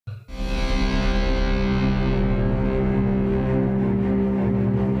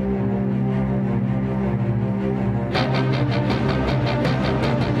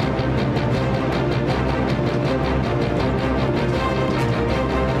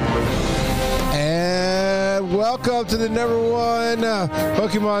Welcome to the number one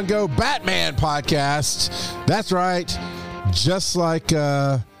Pokemon Go Batman podcast. That's right. Just like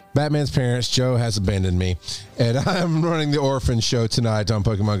Batman's parents, Joe has abandoned me. And I'm running the Orphan Show tonight on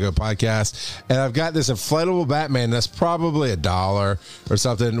Pokemon Go podcast. And I've got this inflatable Batman that's probably $1 or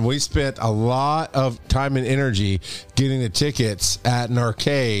something. We spent a lot of time and energy getting the tickets at an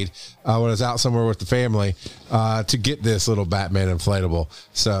arcade when I was out somewhere with the family to get this little Batman inflatable.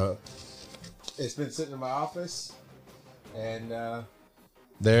 So it's been sitting in my office, and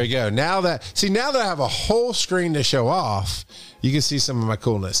there you go. Now that I have a whole screen to show off, you can see some of my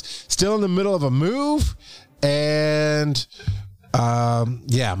coolness. Still in the middle of a move, and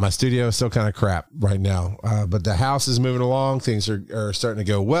my studio is still kind of crap right now. But the house is moving along. Things are starting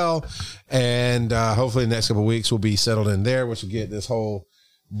to go well, and hopefully the next couple of weeks we'll be settled in there, which will get this whole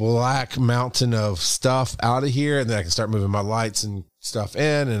black mountain of stuff out of here, and then I can start moving my lights and stuff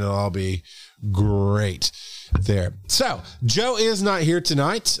in, and it'll all be great there. So Joe is not here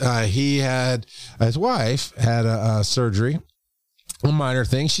tonight. His wife had a surgery, a minor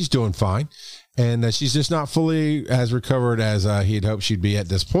thing. She's doing fine, and she's just not fully as recovered as he had hoped she'd be at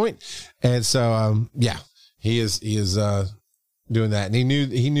this point. And so he is doing that, and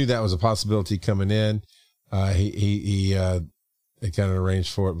he knew that was a possibility coming in. They kind of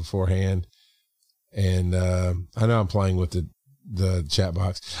arranged for it beforehand. And I know I'm playing with the chat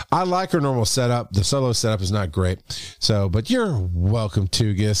box. I like her normal setup. The solo setup is not great. So, but you're welcome,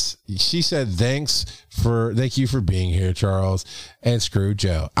 Tugus. She said, thank you for being here, Charles, and screw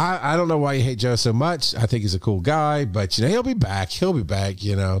Joe. I don't know why you hate Joe so much. I think he's a cool guy, but he'll be back. Don't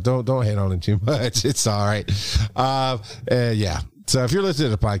hate on him too much. It's all right. So if you're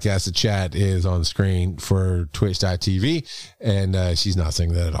listening to the podcast, the chat is on the screen for twitch.tv, and she's not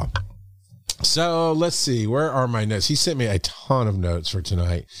saying that at all. So let's see. Where are my notes? He sent me a ton of notes for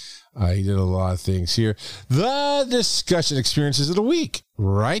tonight. He did a lot of things here. The discussion experiences of the week,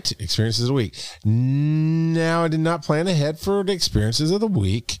 right? Experiences of the week. Now, I did not plan ahead for the experiences of the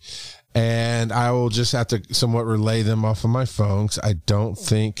week, and I will just have to somewhat relay them off of my phone, because I don't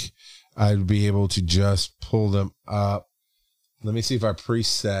think I'd be able to just pull them up. Let me see if I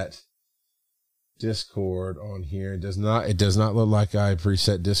preset Discord on here. It does not look like I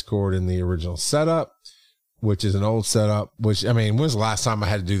preset Discord in the original setup, which is an old setup. When's the last time I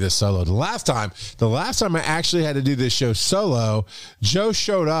had to do this solo? The last time I actually had to do this show solo, Joe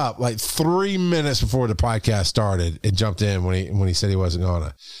showed up like 3 minutes before the podcast started and jumped in when he said he wasn't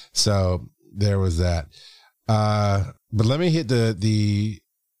gonna. So there was that. But let me hit the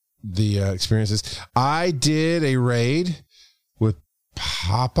experiences. I did a raid with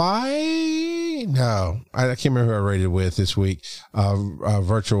Popeye. No, I can't remember who I raided with this week. A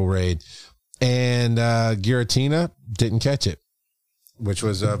virtual raid, and Giratina didn't catch it, which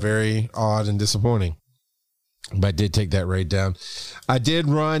was very odd and disappointing. But I did take that raid down. I did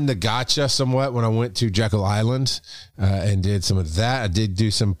run the gacha somewhat when I went to Jekyll Island and did some of that. I did do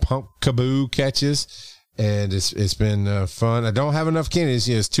some Pumpkaboo catches, and it's been fun. I don't have enough candies.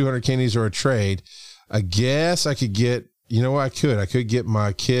 It's 200 candies or a trade. I guess I could get. You know what? I could get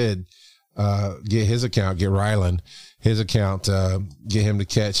my kid, get his account, get Rylan, his account, get him to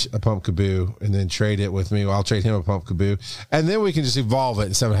catch a Pumpkaboo and then trade it with me. Well, I'll trade him a Pumpkaboo, and then we can just evolve it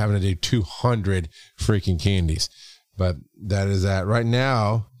instead of having to do 200 freaking candies. But that is that right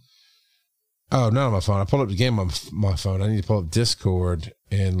now. Oh, not on my phone. I pulled up the game on my phone. I need to pull up Discord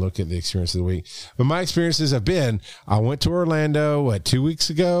and look at the experience of the week. But my experiences have been, I went to Orlando, 2 weeks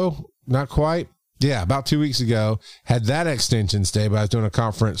ago? Not quite. Yeah, about 2 weeks ago, had that extension stay, but I was doing a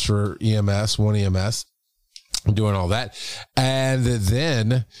conference for EMS, One EMS, doing all that. And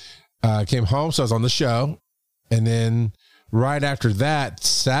then came home, so I was on the show. And then right after that,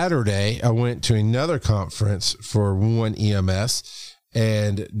 Saturday, I went to another conference for One EMS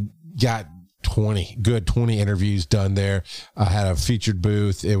and got 20 interviews done there. I had a featured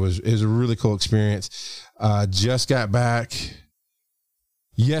booth. It was a really cool experience. Just got back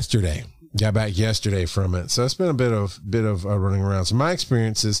yesterday. Got back yesterday from it. So it's been a bit of running around. So my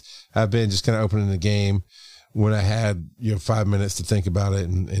experiences have been just kind of opening the game when I had 5 minutes to think about it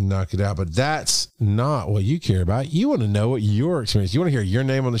and knock it out. But that's not what you care about. You want to know what your experience. You want to hear your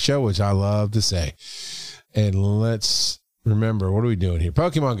name on the show, which I love to say. And let's remember, what are we doing here?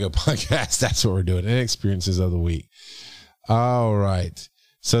 Pokemon Go podcast. That's what we're doing. And experiences of the week. All right.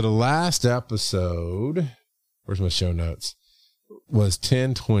 So the last episode, where's my show notes? Was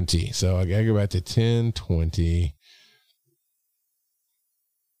 10:20. So I gotta go back to 10:20.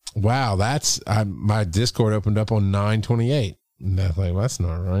 Wow, my Discord opened up on 9:28. And I think that's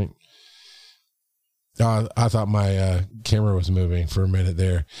not right. I thought my camera was moving for a minute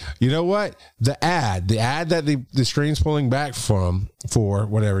there. You know what? The ad that the screen's pulling back for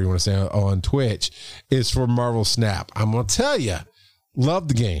whatever you want to say on Twitch is for Marvel Snap. I'm going to tell you, love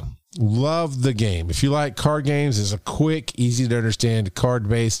the game. Love the game. If you like card games, it's a quick, easy to understand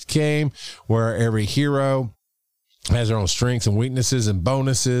card-based game where every hero has their own strengths and weaknesses and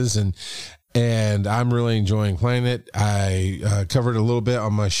bonuses, and I'm really enjoying playing it. I covered a little bit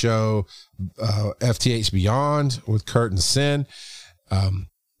on my show, FTH Beyond with Kurt and Sin,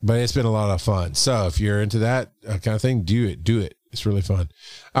 but it's been a lot of fun. So if you're into that kind of thing, do it. It's really fun.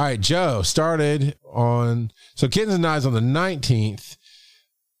 All right, Joe started on, so Kittens and Knives on the 19th.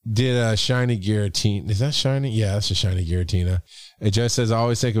 Did a shiny Giratina. Is that shiny? Yeah, that's a shiny Giratina. It just says, I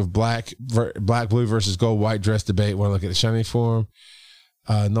always think of black, blue versus gold, white dress debate when I look at the shiny form.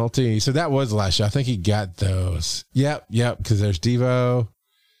 Nulty. So that was the last show. I think he got those. Yep. Because there's Devo.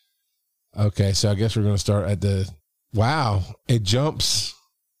 Okay, so I guess we're going to start at the, wow, it jumps.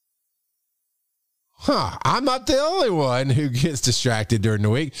 I'm not the only one who gets distracted during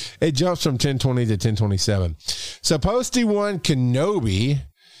the week. It jumps from 1020 to 1027. So Posty One Kenobi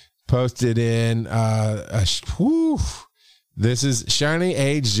posted in this is Shiny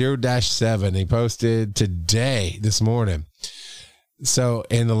Age 0-7. He posted this morning. So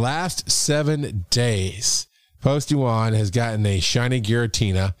in the last 7 days, Posty One has gotten a shiny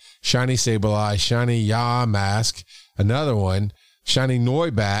Giratina, shiny Sableye, shiny Yamask, another one, shiny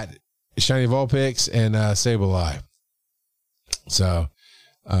Noibat, shiny Vulpix, and Sableye. So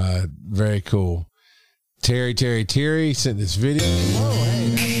very cool. Terry sent this video. Oh, hey,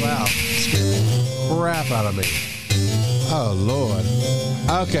 that's loud. Scared the crap out of me. Oh, Lord.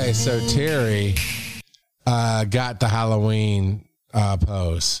 Okay, so Terry got the Halloween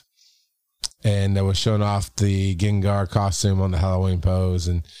pose. And that was showing off the Gengar costume on the Halloween pose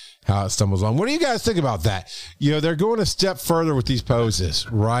and how it stumbles on. What do you guys think about that? You know, they're going a step further with these poses,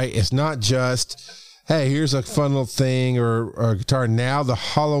 right? It's not just, hey, here's a fun little thing or a guitar. Now the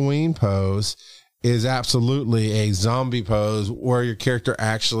Halloween pose is absolutely a zombie pose where your character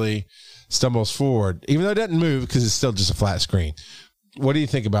actually stumbles forward, even though it doesn't move because it's still just a flat screen. What do you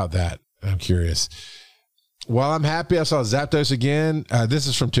think about that? I'm curious. Well, I'm happy I saw Zapdos again. This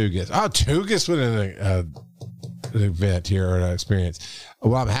is from Tugas. Oh, Tugas with an event here or an experience.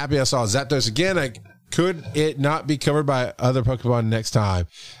 Well, I'm happy I saw Zapdos again. Could it not be covered by other Pokemon next time?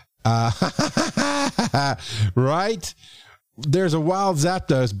 Right? There's a wild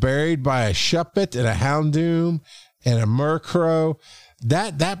Zapdos buried by a Shuppet and a Houndoom and a Murkrow.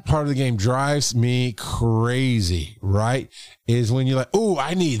 That part of the game drives me crazy, right? Is when you're like, oh,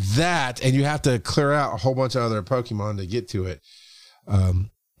 I need that. And you have to clear out a whole bunch of other Pokemon to get to it.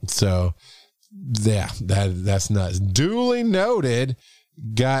 So, yeah, that's nuts. Duly noted,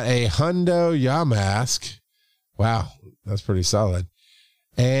 got a Hundo Yamask. Wow, that's pretty solid.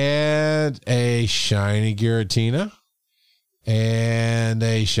 And a shiny Giratina. And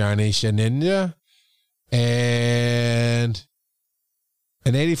a shiny Shedinja. And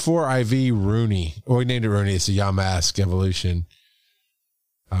an 84 IV Rooney. Well, we named it Rooney. It's a Yamask evolution.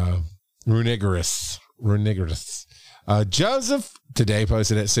 Runigerous. Joseph today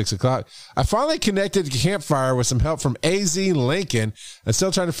posted at 6:00. I finally connected to Campfire with some help from AZ Lincoln. I'm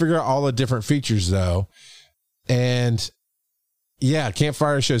still trying to figure out all the different features though. And yeah,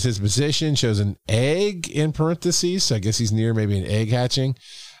 Campfire shows his position, shows an egg in parentheses. So I guess he's near maybe an egg hatching.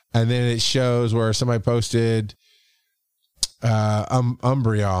 And then it shows where somebody posted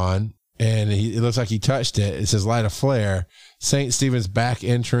Umbreon, and it looks like he touched it. It says light a flare. St. Stephen's back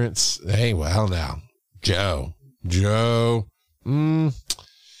entrance. Hey, well now, Joe.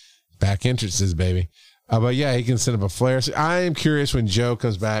 Back entrances, baby. But yeah, he can send up a flare. So I am curious when Joe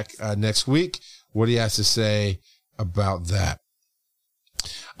comes back next week, what he has to say about that.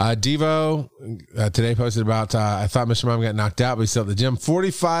 Devo today posted about, I thought Mr. Mime got knocked out, but he's still at the gym.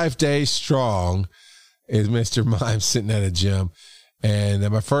 45 days strong is Mr. Mime sitting at a gym. And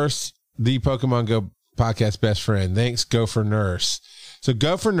my first The Pokemon Go podcast best friend. Thanks, Gopher Nurse. So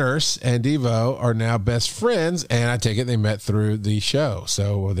Gopher Nurse and Devo are now best friends, and I take it they met through the show.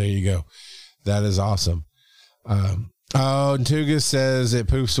 So well, there you go. That is awesome. And Tuga says it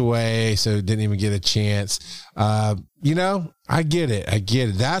poofs away, so it didn't even get a chance. You know, I get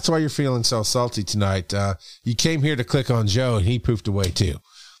it. That's why you're feeling so salty tonight. You came here to click on Joe, and he poofed away too.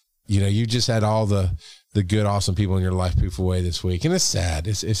 You know, you just had all the good, awesome people in your life poof away this week, and it's sad.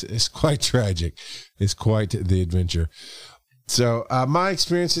 It's quite tragic. It's quite the adventure. So my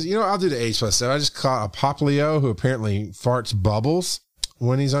experiences, you know, I'll do the H+. So I just caught a Poplio who apparently farts bubbles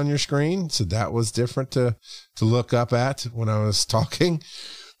when he's on your screen. So that was different to look up at when I was talking.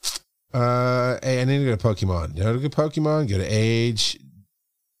 And then go to Pokemon. Go to Pokemon. Go to age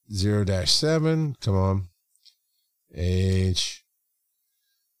 0-7. Come on. Age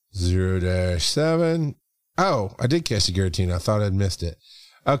 0-7. Oh, I did catch the Giratina. I thought I'd missed it.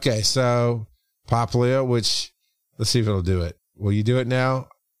 Okay, so Popplio, which, let's see if it'll do it. Will you do it now?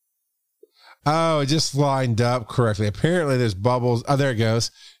 Oh, it just lined up correctly. Apparently there's bubbles. Oh, there it goes.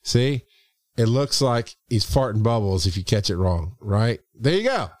 See? It looks like he's farting bubbles if you catch it wrong, right? There you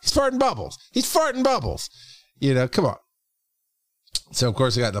go. He's farting bubbles. He's farting bubbles. You know, come on. So, of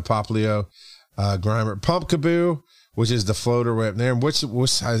course, I got the Popplio, Grimer, Pumpkaboo, which is the floater way up there. And which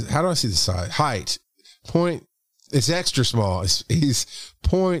size? How do I see the size? Height. It's extra small. He's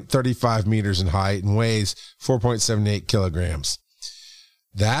 0.35 meters in height and weighs 4.78 kilograms.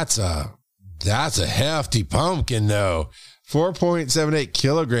 That's a hefty pumpkin, though. 4.78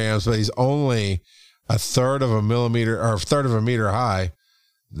 kilograms, but he's only a third of a meter high.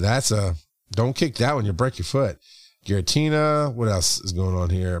 Don't kick that one. You'll break your foot. Giratina. What else is going on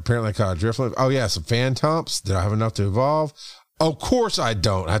here? Apparently I caught a Drifloon. Oh, yeah, some Phantomps. Did I have enough to evolve? Of course I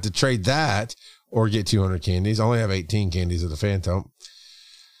don't. I have to trade that or get 200 candies. I only have 18 candies of the Phantom.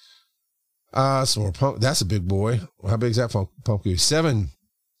 Some more pump. That's a big boy. How big is that pumpkin?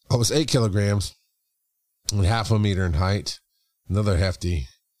 Almost 8 kilograms and half a meter in height. Another hefty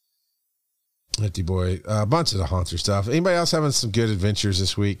boy. A bunch of the Haunter stuff. Anybody else having some good adventures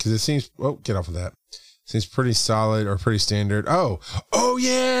this week? Because it seems, get off of that. Seems pretty solid or pretty standard. Oh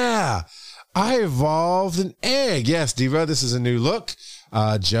yeah. I evolved an egg. Yes, Diva, this is a new look.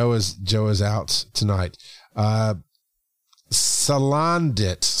 Joe is out tonight. Salandit.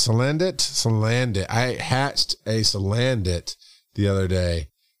 I hatched a Salandit the other day.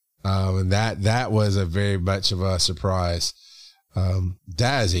 And that was a very much of a surprise.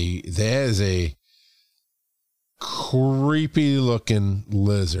 That is a creepy looking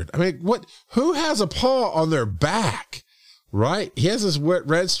lizard. I mean, who has a paw on their back, right? He has this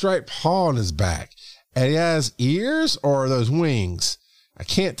red striped paw on his back, and he has ears, or are those wings? I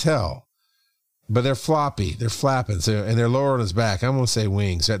can't tell, but they're floppy. They're flapping. So, and they're lower on his back. I'm going to say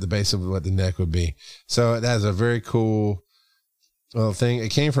wings at the base of what the neck would be. So that is a very cool little thing. It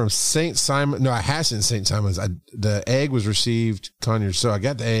came from St. Simon. No, I hatched it in St. Simon's. The egg was received Conyers. So I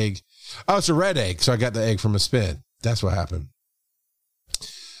got the egg. Oh, it's a red egg. So I got the egg from a spin. That's what happened.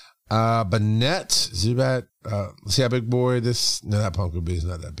 Banette, Zubat. Let's see how big boy that pumpkin bee is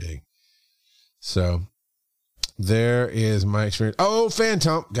not that big. So there is my experience. Oh,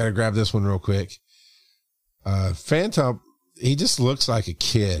 Phantom. Got to grab this one real quick. Phantom, he just looks like a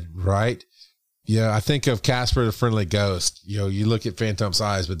kid, right? Yeah, I think of Casper the Friendly Ghost. You look at Phantom's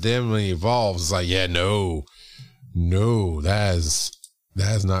eyes, but then when he evolves, it's like, yeah, no, that is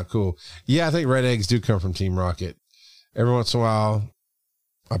not cool. Yeah, I think red eggs do come from Team Rocket. Every once in a while,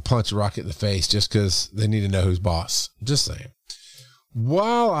 I punch Rocket in the face just because they need to know who's boss. Just saying.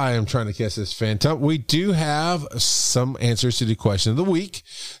 While I am trying to catch this Phantom, we do have some answers to the question of the week.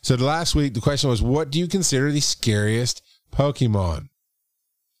 So last week, the question was, what do you consider the scariest Pokemon?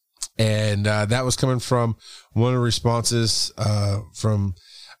 And that was coming from one of the responses from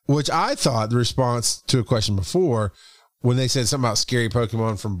which I thought the response to a question before, when they said something about scary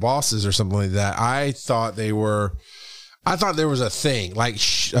Pokemon from bosses or something like that, I thought there was a thing like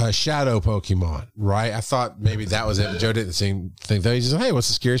shadow Pokemon, right? I thought maybe that was it. But Joe didn't think that. He just said, hey, what's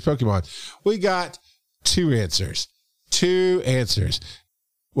the scariest Pokemon? We got two answers.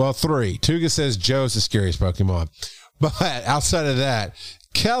 Well, three. Tuga says Joe's the scariest Pokemon. But outside of that,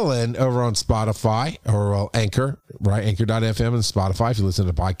 Kellen over on Spotify or Anchor, right? Anchor.fm and Spotify if you listen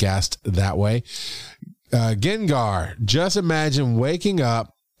to the podcast that way. Gengar, just imagine waking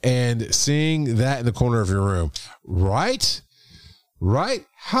up and seeing that in the corner of your room. Right?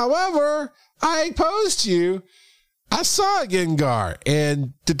 However, I posed to you, I saw a Gengar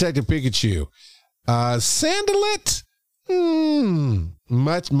and Detective Pikachu. Salandit,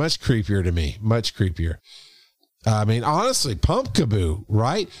 much creepier to me. Much creepier. I mean, honestly, Pumpkaboo,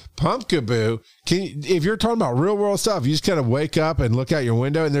 right? Pumpkaboo, if you're talking about real world stuff, you just kind of wake up and look out your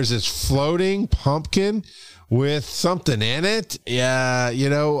window and there's this floating pumpkin with something in it. Yeah,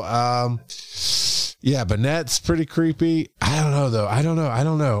 Banette's pretty creepy. I don't know, though. I don't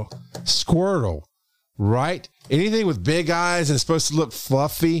know. Squirtle, right? Anything with big eyes and it's supposed to look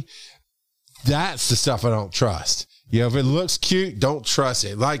fluffy, that's the stuff I don't trust. If it looks cute, don't trust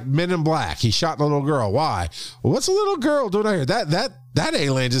it. Like Men in Black, he shot the little girl. Why? Well, what's a little girl doing out here? That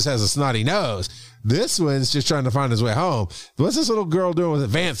alien just has a snotty nose. This one's just trying to find his way home. What's this little girl doing with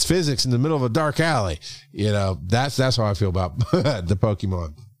advanced physics in the middle of a dark alley? That's how I feel about the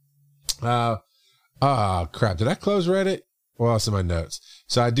Pokemon. Crap. Did I close Reddit? What else in my notes?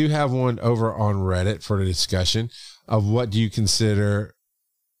 So I do have one over on Reddit for the discussion of what do you consider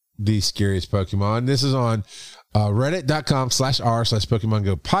the scariest Pokemon. This is on reddit.com/r/Pokemon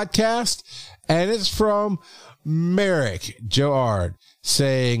Go podcast. And it's from Merrick Joard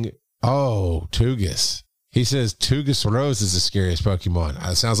saying, oh, Tugus. He says Tugus Rose is the scariest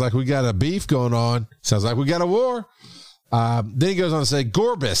Pokemon. Sounds like we got a beef going on. Sounds like we got a war. Then he goes on to say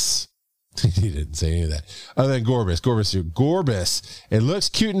Gorbis. He didn't say any of that. Other than Gorbis. It looks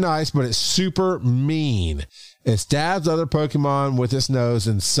cute and nice, but it's super mean. It stabs other Pokemon with its nose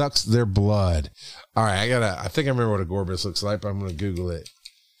and sucks their blood. All right, I think I remember what a Gorbis looks like, but I'm going to Google it.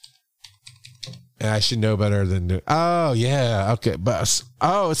 And I should know better than. Oh, yeah. Okay. But, it's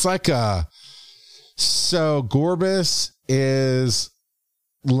like so Gorbis is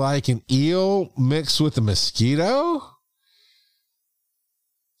like an eel mixed with a mosquito.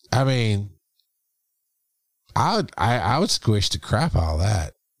 I mean, I would squish the crap out of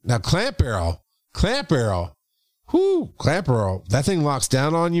that. Now, Clamp Barrel. Whoo, Clamp Barrel. That thing locks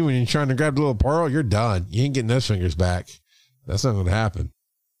down on you when you're trying to grab the little pearl. You're done. You ain't getting those fingers back. That's not going to happen.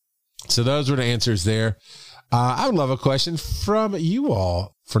 So those were the answers there. I would love a question from you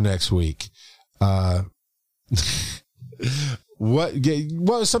all for next week. What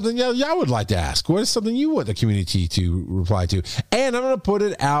is something y'all would like to ask? What is something you want the community to reply to? And I'm going to put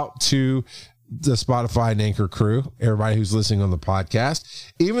it out to the Spotify and Anchor crew, everybody who's listening on the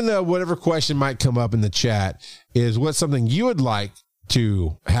podcast, even though whatever question might come up in the chat is what's something you would like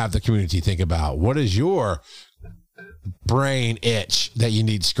to have the community think about. What is your brain itch that you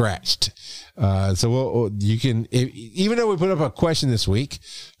need scratched? You can, even though we put up a question this week,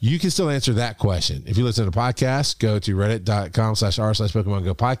 you can still answer that question. If you listen to the podcast, go to reddit.com/r/Pokemon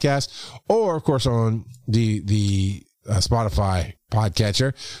Go podcast, or of course on the Spotify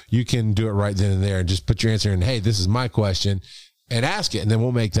podcatcher, you can do it right then and there and just put your answer in. Hey, this is my question, and ask it. And then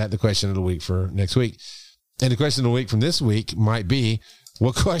we'll make that the question of the week for next week. And the question of the week from this week might be,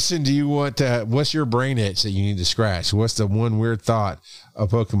 what question do you want to, what's your brain itch that you need to scratch? What's the one weird thought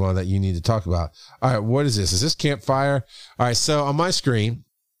of Pokemon that you need to talk about? All right, what is this? Is this Campfire? All right, so on my screen,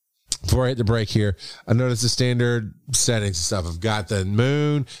 before I hit the break here, I noticed the standard settings and stuff. I've got the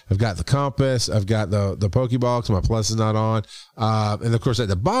moon, I've got the compass, I've got the Pokeball because my plus is not on. And of course at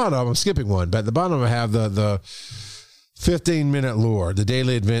the bottom, I'm skipping one, but at the bottom I have the 15-minute lure, the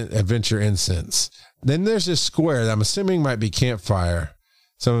daily adventure incense. Then there's this square that I'm assuming might be Campfire.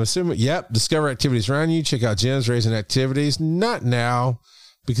 So I'm assuming, discover activities around you. Check out gyms, raising activities. Not now,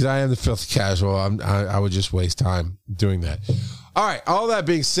 because I am the filthy casual. I would just waste time doing that. All right. All that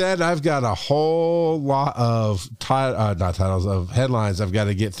being said, I've got a whole lot of headlines I've got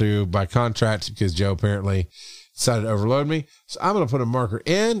to get through by contract because Joe apparently decided to overload me. So I'm going to put a marker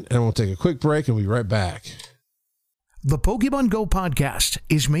in, and we'll take a quick break, and we'll be right back. The Pokemon Go podcast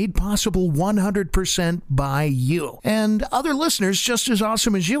is made possible 100% by you and other listeners just as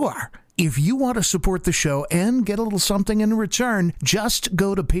awesome as you are. If you want to support the show and get a little something in return, just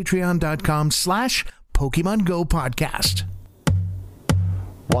go to patreon.com/Pokemon Go podcast.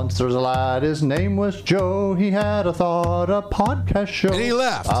 Once there was a lad, his name was Joe. He had a thought, a podcast show. And he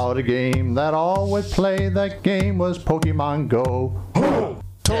left. Out a game that all would play. That game was Pokemon Go.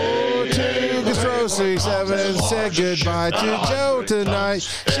 Tortugas Rosie 7 said goodbye to Joe tonight.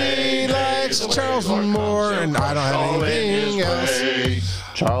 She likes Charles more, and I don't have anything else.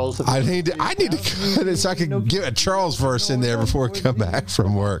 Charles, I need to cut it so I can get a Charles verse in there before we come back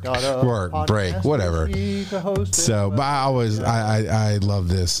from work, break, whatever. So, but I love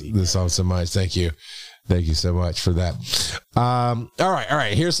this song so much. Thank you so much for that. All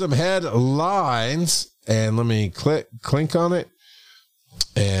right. Here's some headlines, and let me clink on it.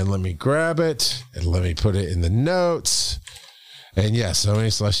 And let me grab it and let me put it in the notes. And yes, so many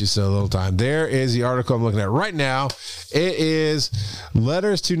slushies, so little time. There is the article I'm looking at right now. It is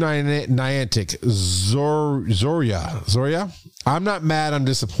Letters to Niantic. Zoria. I'm not mad, I'm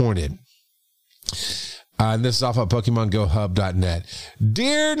disappointed. And this is off of PokemonGoHub.net.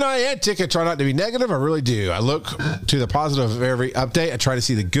 Dear Niantic, I try not to be negative. I really do. I look to the positive of every update. I try to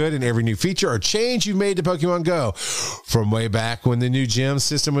see the good in every new feature or change you've made to Pokemon Go. From way back when the new gym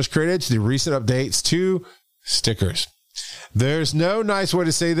system was created to the recent updates to stickers. There's no nice way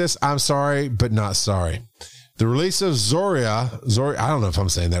to say this. I'm sorry, but not sorry. The release of Zoria, I don't know if I'm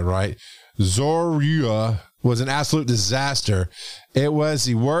saying that right. Zoria was an absolute disaster. It was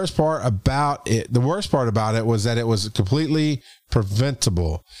the worst part about it. The worst part about it was that it was completely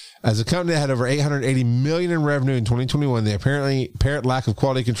preventable. As a company that had over $880 million in revenue in 2021, the apparent lack of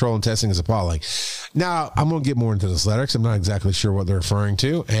quality control and testing is appalling. Now, I'm going to get more into this letter because I'm not exactly sure what they're referring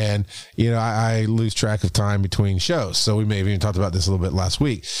to. And, I lose track of time between shows. So we may have even talked about this a little bit last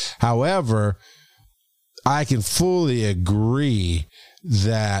week. However, I can fully agree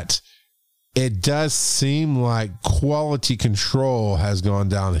that it does seem like quality control has gone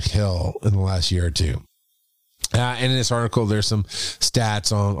downhill in the last year or two. And in this article, there's some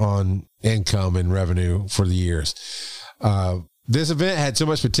stats on income and revenue for the years. This event had so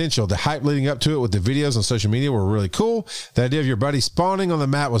much potential. The hype leading up to it with the videos on social media were really cool. The idea of your buddy spawning on the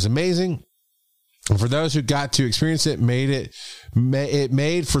map was amazing. And for those who got to experience it, it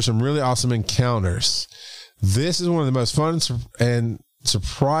made for some really awesome encounters. This is one of the most fun and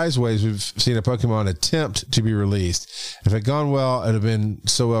surprise ways we've seen a Pokemon attempt to be released. If it had gone well, it would have been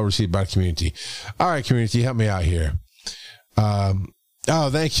so well received by the community. All right, community, help me out here.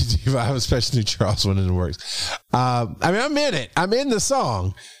 Thank you, Steve. I have a special new Charles one in the works. I'm in it. I'm in the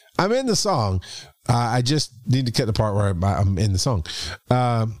song. I just need to cut the part where I'm in the song.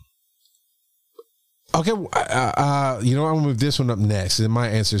 Okay. I'm going to move this one up next. It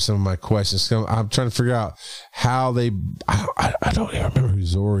might answer some of my questions. So I'm trying to figure out how they, I don't even remember who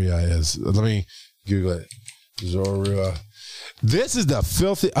Zoria is. Let me Google it. Zoria. This is the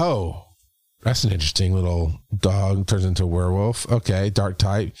filthy, that's an interesting little dog. Turns into a werewolf. Okay. Dark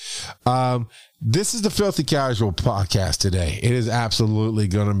type. This is the Filthy Casual podcast today. It is absolutely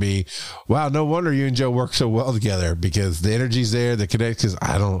going to be, wow, no wonder you and Joe work so well together because the energy's there, the connect, because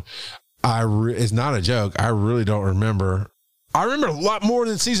it's not a joke. I really don't remember. I remember a lot more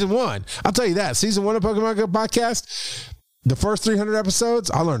than season 1. I'll tell you that. Season 1 of Pokemon Go podcast, the first 300 episodes,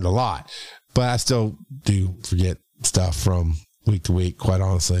 I learned a lot, but I still do forget stuff from week to week, quite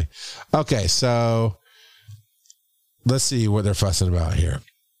honestly. Okay, so let's see what they're fussing about here.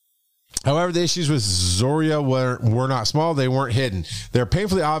 However, the issues with Zoria were not small. They weren't hidden. They're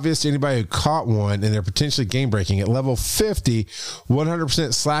painfully obvious to anybody who caught one, and they're potentially game-breaking. At level 50,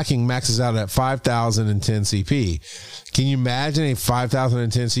 100% slacking maxes out at 5,010 CP. Can you imagine a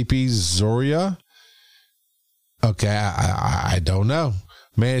 5,010 CP Zoria? Okay, I don't know.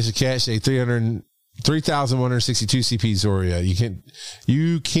 Managed to catch a 3,162 CP Zoria.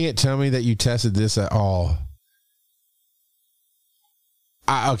 You can't tell me that you tested this at all.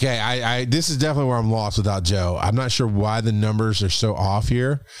 This is definitely where I'm lost without Joe. I'm not sure why the numbers are so off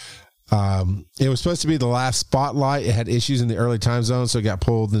here. It was supposed to be the last spotlight. It had issues in the early time zone, so it got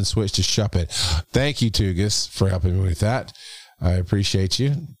pulled and switched to Shuppet. Thank you, Tugas, for helping me with that. I appreciate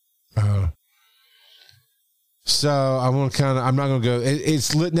you. So I'm not going to go.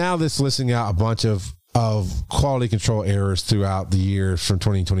 It's now this listing out a bunch of quality control errors throughout the years from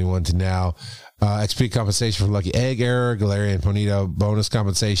 2021 to now. XP compensation for Lucky Egg error, Galarian Ponyta bonus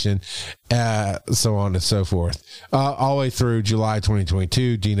compensation, so on and so forth. All the way through July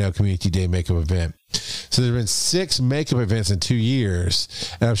 2022, Dino Community Day makeup event. So there's been 6 makeup events in 2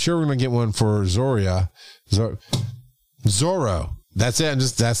 years, and I'm sure we're going to get one for Zoria. Zoro. That's it.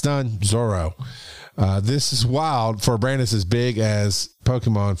 That's done. Zoro. This is wild for a brand that's as big as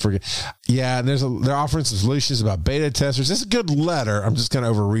Pokemon. Yeah, and they're offering some solutions about beta testers. It's a good letter. I'm just kind of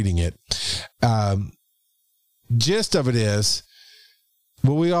overreading it. Gist of it is,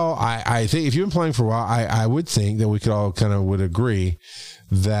 well, I think if you've been playing for a while, I would think that we could all kind of would agree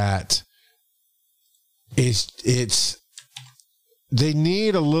that it's they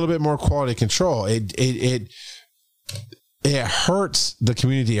need a little bit more quality control. It hurts the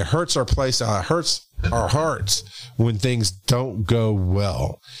community. It hurts our playstyle. It hurts our hearts when things don't go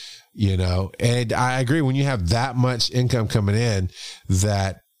well, and I agree when you have that much income coming in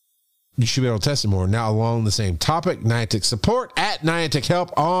that you should be able to test it more. Now, along the same topic, Niantic support at Niantic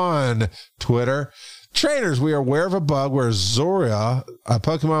Help on Twitter. Trainers, we are aware of a bug where Zoria, a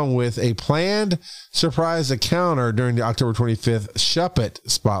Pokemon with a planned surprise encounter during the October 25th Shuppet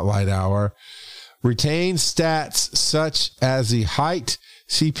Spotlight Hour, retains stats such as the height,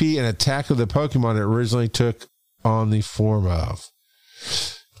 CP, and attack of the Pokemon it originally took on the form of.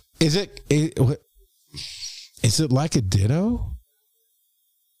 Is it like a Ditto?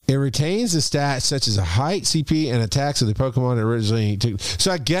 It retains the stats such as a height, CP, and attacks of the Pokemon it originally took.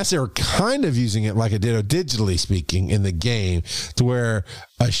 So I guess they were kind of using it like a Ditto, digitally speaking, in the game, to where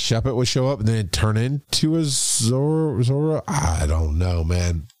a Shuppet would show up and then turn into a Zoro. I don't know,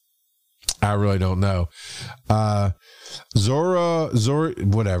 man. I really don't know. Zoro,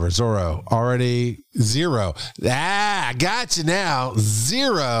 already 0. I got you now.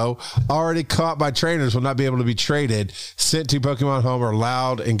 0 already caught by trainers will not be able to be traded, sent to Pokemon Home, or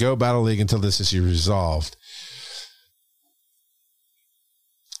allowed in Go Battle League until this issue is resolved.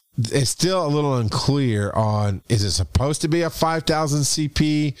 It's still a little unclear on, is it supposed to be a 5,000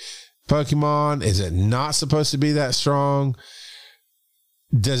 CP Pokemon? Is it not supposed to be that strong?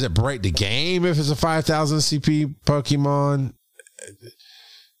 Does it break the game if it's a 5,000 CP Pokemon?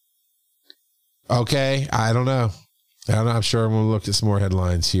 Okay, I don't know. I'm sure I'm going to look at some more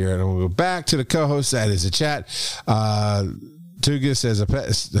headlines here. And I'm going to go back to the co-host. That is a chat. Tuga says,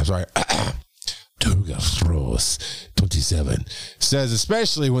 Tuga Throws 27 says,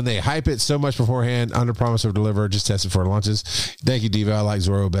 especially when they hype it so much beforehand, under promise or deliver, just test it for launches. Thank you, Diva. I like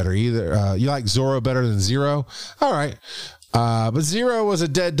Zoro better either. You like Zoro better than Zero? All right. But Zero was a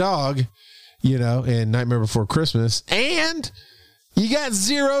dead dog, in Nightmare Before Christmas. And you got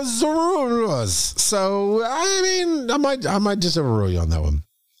zero Zoros. So, I might just overrule you on that one.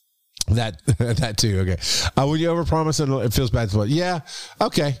 That too. Okay. When you overpromise and it feels bad to play. Yeah.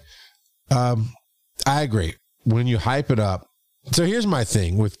 Okay. I agree. When you hype it up. So here's my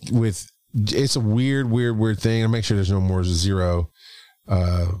thing with it's a weird thing. I'll make sure there's no more Zero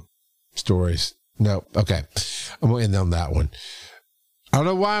stories. No. Okay. I'm going to end on that one. I don't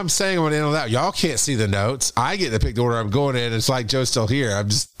know why I'm saying I'm going to end on that. Y'all can't see the notes. I get to pick the order I'm going in. It's like Joe's still here. I'm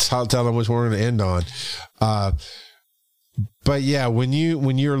just telling which one we're going to end on. But yeah, when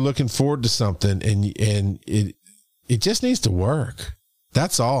you're looking forward to something and it just needs to work.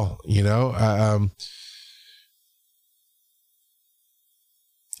 That's all, when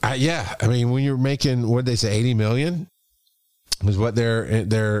you're making, what did they say, 80 million was what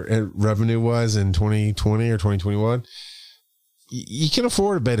their revenue was in 2020 or 2021. You can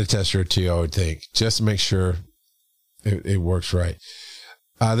afford a beta tester or two, I would think, just to make sure it works right.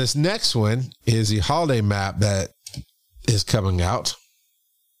 This next one is the holiday map that is coming out,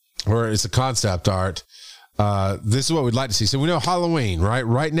 or it's a concept art. This is what we'd like to see. So we know Halloween, right?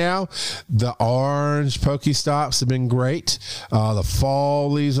 Right now, the orange Pokestops have been great. The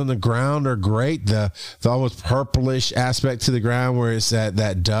fall leaves on the ground are great. The almost purplish aspect to the ground where it's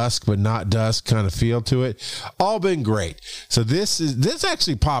that dusk but not dusk kind of feel to it. All been great. So this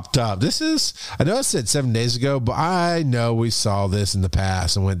actually popped up. I know I said 7 days ago, but I know we saw this in the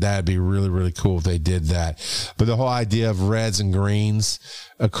past and went, that'd be really, really cool if they did that. But the whole idea of reds and greens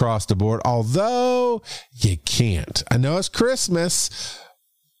across the board, although you can't. I know it's Christmas.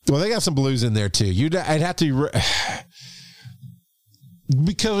 Well, they got some blues in there too. I'd have to,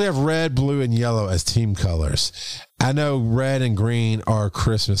 because we have red, blue, and yellow as team colors. I know red and green are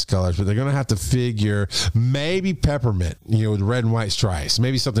Christmas colors, but they're going to have to figure maybe peppermint, with red and white stripes.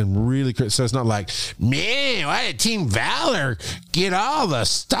 Maybe something really, so it's not like, man, why did Team Valor get all the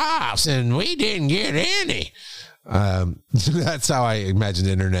stops and we didn't get any? That's how I imagine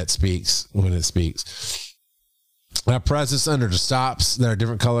the internet speaks when it speaks. Presents under the stops that are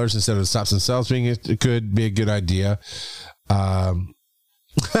different colors instead of the stops themselves it could be a good idea.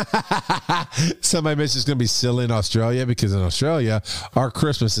 Somebody mentioned it's going to be silly in Australia because in Australia our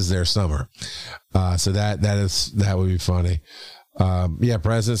Christmas is their summer. So that would be funny.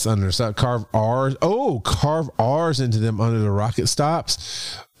 Presents under carve R's into them under the rocket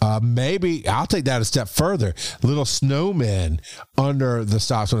stops. Maybe I'll take that a step further. Little snowmen under the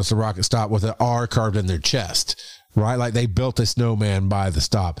stops when it's a rocket stop with an R carved in their chest, right? Like they built a snowman by the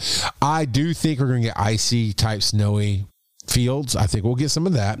stop. I do think we're going to get icy type snowy fields. I think we'll get some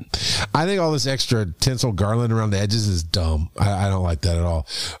of that. I think all this extra tinsel garland around the edges is dumb. I don't like that at all.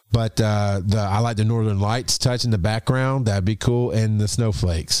 But I like the Northern Lights touch in the background. That'd be cool. And the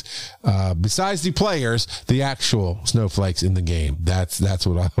snowflakes. Besides the players, the actual snowflakes in the game. That's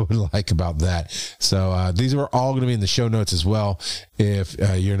what I would like about that. So these are all going to be in the show notes as well. If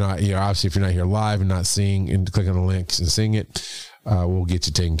you're not, obviously if you're not here live and not seeing and click on the links and seeing it, we'll get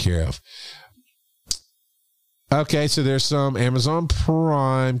you taken care of. Okay, so there's some Amazon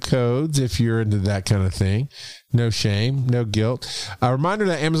Prime codes if you're into that kind of thing. No shame, no guilt. A reminder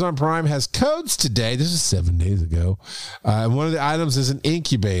that Amazon Prime has codes today. This is 7 days ago. One of the items is an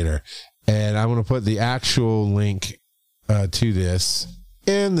incubator. And I'm going to put the actual link to this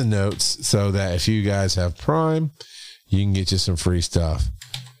in the notes so that if you guys have Prime, you can get you some free stuff.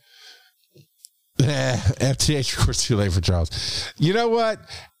 FTH, of course, too late for Charles. You know what?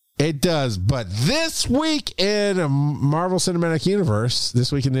 It does, but this week in a Marvel Cinematic Universe,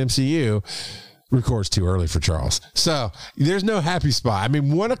 this week in the MCU, records too early for Charles. So there's no happy spot.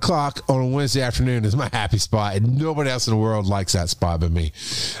 1 o'clock on a Wednesday afternoon is my happy spot, and nobody else in the world likes that spot but me.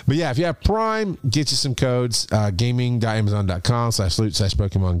 But yeah, if you have Prime, get you some codes,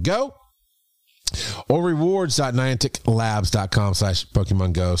 gaming.amazon.com/loot/Pokemon Go. Or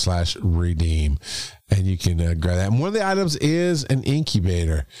rewards.nianticlabs.com/Pokemon Go/redeem. And you can grab that. And one of the items is an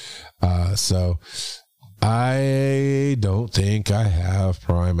incubator. So I don't think I have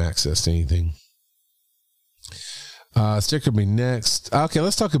Prime access to anything. Sticker will be next. Okay,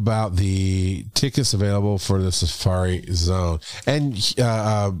 let's talk about the tickets available for the Safari Zone. And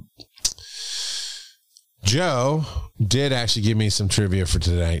Joe did actually give me some trivia for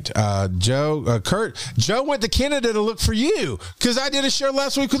tonight. Joe went to Canada to look for you because I did a show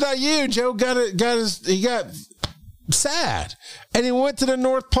last week without you. Joe got sad, and he went to the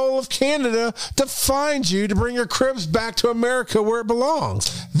North Pole of Canada to find you to bring your cribs back to America where it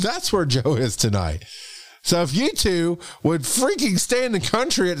belongs. That's where Joe is tonight. So if you two would freaking stay in the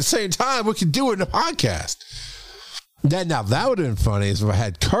country at the same time, we could do it in a podcast. Now that would have been funny is if I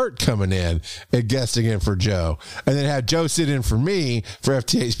had Kurt coming in and guesting in for Joe, and then have Joe sit in for me for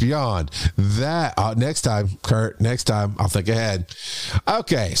FTH Beyond. That next time, Kurt. Next time, I'll think ahead.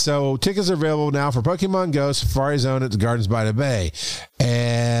 Okay, so tickets are available now for Pokemon Go Safari Zone at the Gardens by the Bay,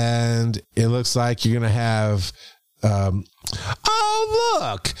 and it looks like you're gonna have. Oh,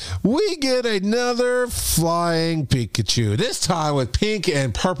 look, we get another flying Pikachu, this time with pink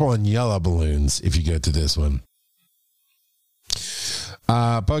and purple and yellow balloons, if you go to this one.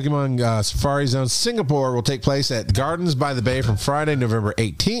 Pokemon Safari Zone Singapore will take place at Gardens by the Bay from Friday, November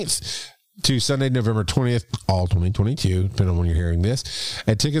 18th to Sunday, November 20th, all 2022, depending on when you're hearing this.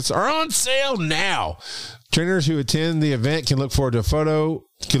 And tickets are on sale now. Trainers who attend the event can look forward to photo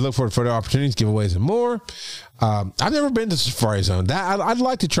opportunities, giveaways, and more. I've never been to Safari Zone. I'd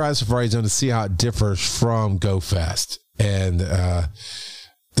like to try Safari Zone to see how it differs from Go Fest and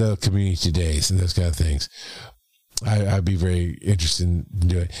the community days and those kind of things. I'd be very interested in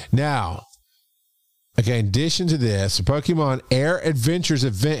doing it. Now, okay, in addition to this, the Pokemon Air Adventures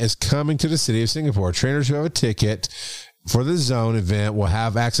event is coming to the city of Singapore. Trainers who have a ticket for the Zone event will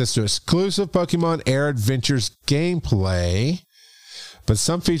have access to exclusive Pokemon Air Adventures gameplay, but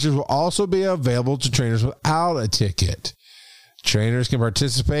some features will also be available to trainers without a ticket. Trainers can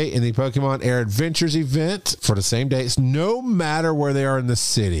participate in the Pokemon Air Adventures event for the same dates, no matter where they are in the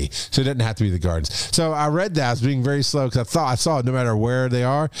city. So it doesn't have to be the Gardens. So I read that. I was being very slow because I saw it no matter where they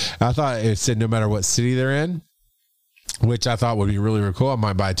are. I thought it said no matter what city they're in, which I thought would be really, really cool. I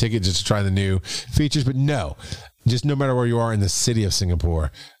might buy a ticket just to try the new features, but no. Just no matter where you are in the city of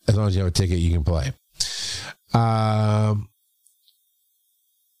Singapore, as long as you have a ticket, you can play. So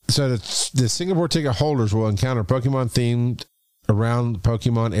the Singapore ticket holders will encounter Pokemon themed around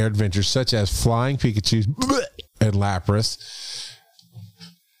Pokemon Air Adventures, such as flying Pikachu and Lapras.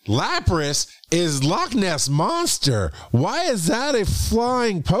 Lapras is Loch Ness Monster. Why is that a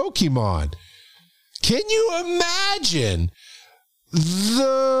flying Pokemon? Can you imagine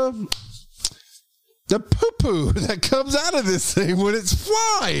the poo-poo that comes out of this thing when it's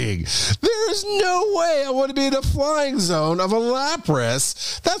flying? There is no way I want to be in a flying zone of a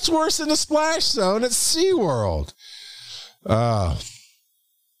Lapras. That's worse than a splash zone at SeaWorld. I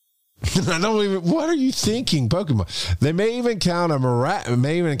don't even. What are you thinking, Pokemon? They may even encounter a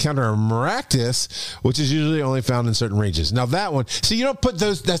Maractus, which is usually only found in certain regions. Now that one, see, you don't put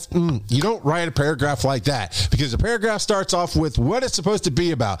those. You don't write a paragraph like that because the paragraph starts off with what it's supposed to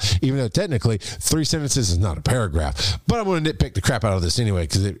be about. Even though technically 3 sentences is not a paragraph, but I'm going to nitpick the crap out of this anyway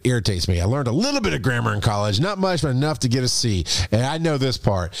because it irritates me. I learned a little bit of grammar in college, not much, but enough to get a C, and I know this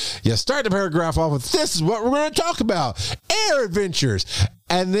part. You start the paragraph off with "This is what we're going to talk about: Air Adventures."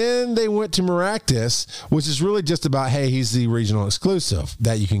 And then they went to Maractus, which is really just about, hey, he's the regional exclusive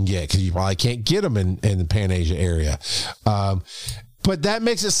that you can get because you probably can't get him in the Pan-Asia area. But that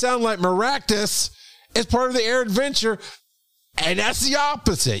makes it sound like Maractus is part of the Air Adventure, and that's the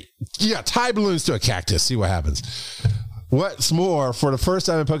opposite. Yeah, tie balloons to a cactus. See what happens. What's more, for the first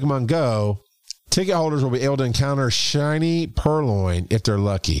time in Pokemon Go, ticket holders will be able to encounter shiny Purloin if they're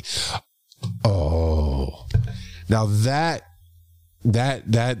lucky. Oh, now that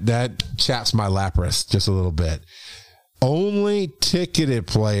chaps my Lapras just a little bit. Only ticketed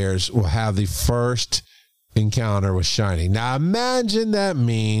players will have the first encounter with shiny. Now imagine that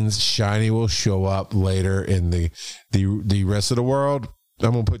means shiny will show up later in the rest of the world.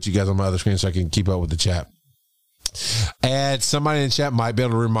 I'm gonna put you guys on my other screen so I can keep up with the chat. And somebody in the chat might be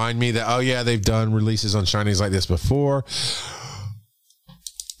able to remind me that, oh yeah, they've done releases on shinies like this before.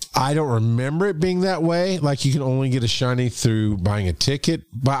 I don't remember it being that way. Like you can only get a shiny through buying a ticket.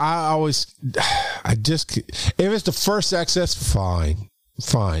 But if it's the first access, fine.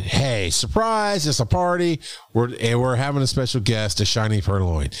 Hey, surprise, it's a party. We're having a special guest, a shiny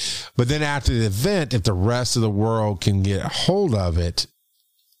Purloin. But then after the event, if the rest of the world can get a hold of it,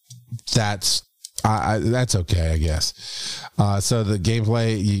 that's okay, I guess. So the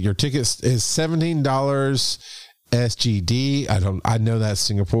gameplay, your ticket is $17 SGD. I know that's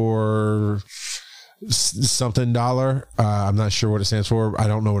Singapore something dollar. I'm not sure what it stands for. I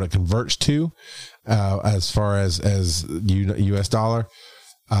don't know what it converts to. as far as US dollar.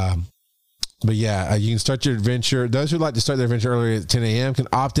 But yeah, you can start your adventure. Those who like to start their adventure earlier at 10 a.m. can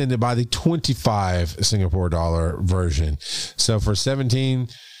opt in to buy the 25 Singapore dollar version. So for 17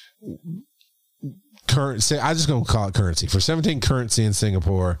 currency, I'm just going to call it currency. For 17 currency in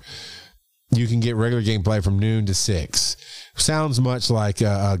Singapore, you can get regular gameplay from noon to 6. Sounds much like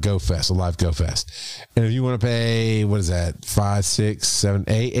a GoFest, a live GoFest. And if you want to pay, what is that, $5, $6, $7,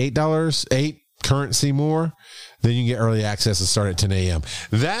 $8, $8 currency more, then you can get early access and start at 10 a.m.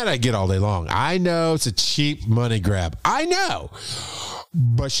 That I get all day long. I know it's a cheap money grab. I know.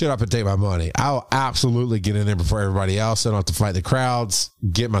 But shut up and take my money. I'll absolutely get in there before everybody else. I don't have to fight the crowds,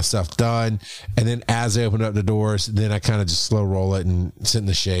 get my stuff done. And then as they open up the doors, then I kind of just slow roll it and sit in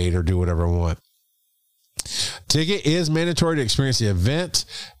the shade or do whatever I want. Ticket is mandatory to experience the event.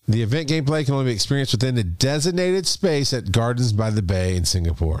 The event gameplay can only be experienced within the designated space at Gardens by the Bay in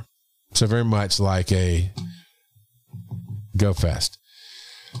Singapore. So very much like a GoFest.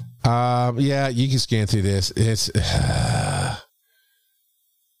 Yeah, you can scan through this. It's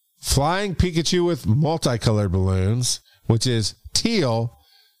flying Pikachu with multicolored balloons, which is teal,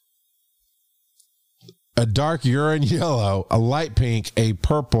 a dark urine yellow, a light pink, a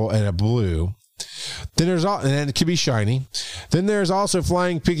purple, and a blue. Then there's all, and then it can be shiny. Then there's also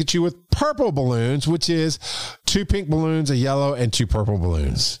flying Pikachu with purple balloons, which is 2 pink balloons, a yellow, and 2 purple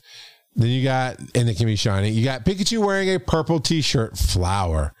balloons. Then you got, and it can be shiny. You got Pikachu wearing a purple T-shirt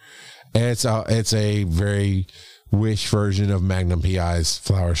flower. And it's a very Wish version of Magnum PI's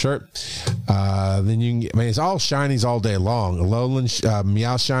flower shirt. Then you can, it's all shinies all day long. Lowland,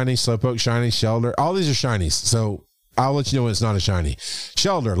 Meow shiny, Slowpoke shiny, Shelter. All these are shinies. So I'll let you know when it's not a shiny.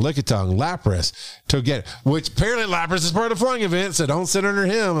 Shelter, Lickitung, Lapras, Togetic, which apparently Lapras is part of the flying event, so don't sit under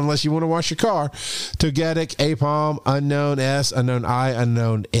him unless you want to wash your car. Togetic, Apom, Unknown S, Unknown I,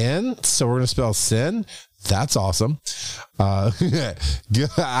 Unknown N. So we're going to spell Sin. That's awesome. I'm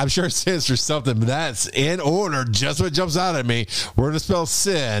sure it stands for something, but that's in order. Just what jumps out at me. We're going to spell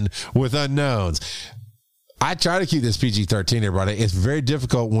Sin with unknowns. I try to keep this PG-13, everybody. It's very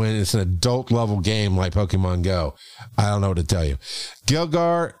difficult when it's an adult-level game like Pokemon Go. I don't know what to tell you.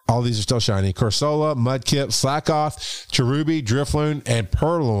 Gilgar, all these are still shiny. Corsola, Mudkip, Slackoth, Cherubi, Drifloon, and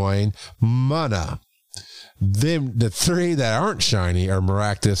Purloin, Munna. Then the 3 that aren't shiny are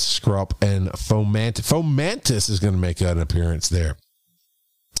Maractus, Scrup, and Fomantis. Fomantis is going to make an appearance there.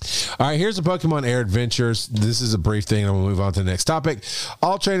 All right, here's the Pokemon Air Adventures. This is a brief thing. I'm going to move on to the next topic.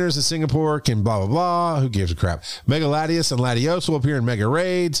 All trainers in Singapore can blah, blah, blah. Who gives a crap? Mega Latios and Latios will appear in Mega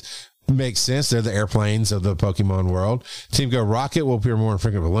Raids. Makes sense. They're the airplanes of the Pokemon world. Team Go Rocket will appear more in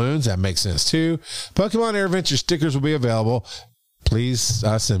freaking balloons. That makes sense, too. Pokemon Air Adventure stickers will be available. Please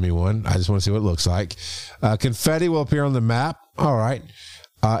send me one. I just want to see what it looks like. Confetti will appear on the map. All right.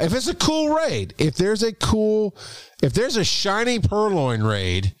 If it's a cool raid, if there's a shiny Purloin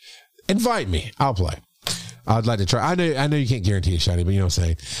raid, invite me. I'll play. I'd like to try. I know you can't guarantee a shiny, but you know what I'm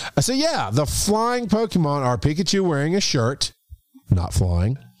saying. So yeah, the flying Pokemon are Pikachu wearing a shirt, not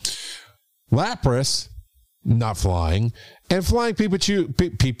flying. Lapras, not flying. And flying Pikachu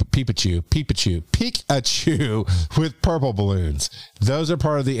with purple balloons. Those are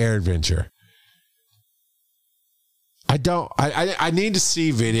part of the Air Adventure. I need to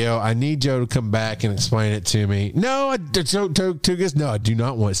see video. I need Joe to come back and explain it to me. No, I do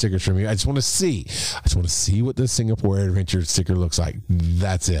not want stickers from you. I just want to see. I just want to see what the Singapore Air Adventure sticker looks like.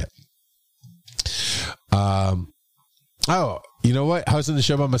 That's it. Oh, you know what? Hosting the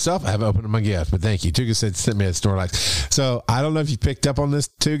show by myself, I haven't opened my gift, but thank you. Tugas said sent me a Snorlax. So I don't know if you picked up on this,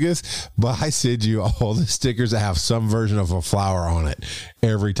 Tugas, but I send you all the stickers that have some version of a flower on it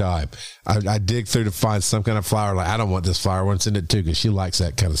every time. I dig through to find some kind of flower. Like, I don't want this flower. I want to send it to Tugas. She likes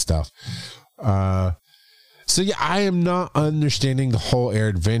that kind of stuff. So yeah, I am not understanding the whole Air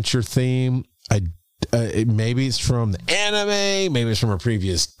Adventure theme. Maybe it's from the anime, maybe it's from a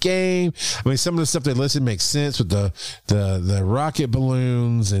previous game. I mean, some of the stuff they listed makes sense with the rocket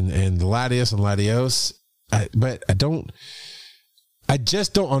balloons and the Latios and Latios, but I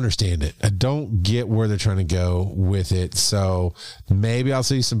just don't understand it. I don't get where they're trying to go with it. So maybe I'll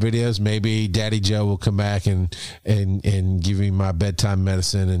see some videos. Maybe Daddy Joe will come back and give me my bedtime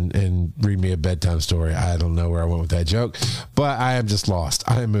medicine and read me a bedtime story. I don't know where I went with that joke, but I am just lost.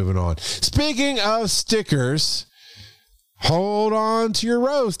 I am moving on. Speaking of stickers, hold on to your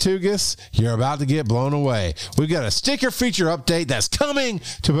rose, Tugas. You're about to get blown away. We've got a sticker feature update that's coming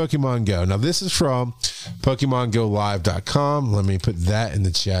to Pokemon Go. Now, this is from PokemonGoLive.com. Let me put that in the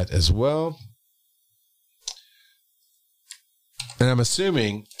chat as well. And I'm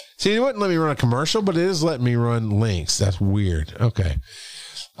assuming, see, it wouldn't let me run a commercial, but it is letting me run links. That's weird. Okay.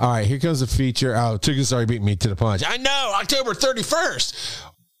 All right, here comes the feature. Oh, Tuga's already beat me to the punch. I know, October 31st.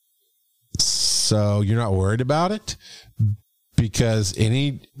 So you're not worried about it? Because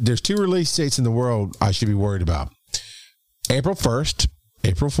there's 2 release dates in the world I should be worried about. April 1st,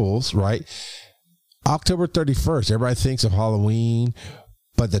 April Fools, right? October 31st, everybody thinks of Halloween,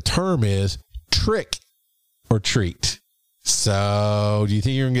 but the term is trick or treat. So do you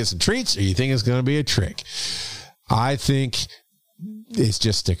think you're going to get some treats, or you think it's going to be a trick? I think it's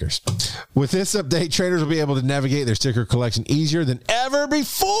just stickers. With this update, traders will be able to navigate their sticker collection easier than ever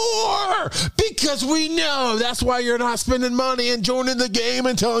before, because we know that's why you're not spending money and joining the game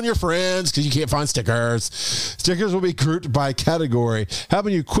and telling your friends, because you can't find stickers. Stickers will be grouped by category,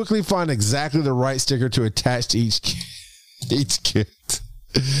 helping you quickly find exactly the right sticker to attach to each kit.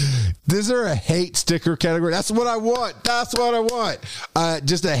 Is there a hate sticker category? That's what I want. That's what I want.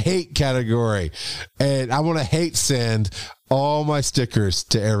 Just a hate category. And I want to hate send all my stickers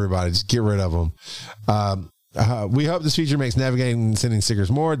to everybody. Just get rid of them. We hope this feature makes navigating and sending stickers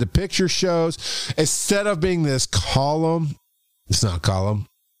more. The picture shows, instead of being this column, it's not a column,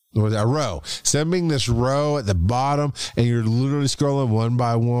 a row. Instead of being this row at the bottom, and you're literally scrolling one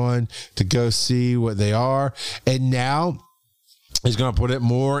by one to go see what they are. And now is going to put it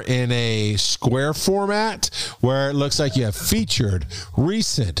more in a square format where it looks like you have featured,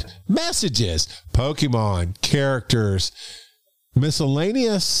 recent, messages, Pokemon, characters,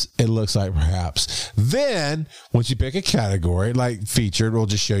 miscellaneous, it looks like perhaps. Then, once you pick a category, like featured, we'll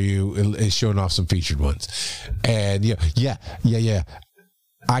just show you, it's showing off some featured ones. And yeah.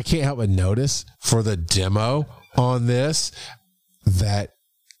 I can't help but notice for the demo on this that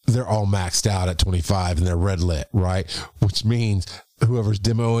they're all maxed out at 25 and they're red lit, right? Which means whoever's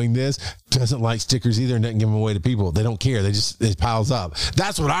demoing this doesn't like stickers either and doesn't give them away to people. They don't care. It piles up.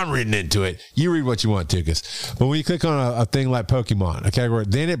 That's what I'm reading into it. You read what you want, Tukas. But when you click on a thing like Pokemon, a category,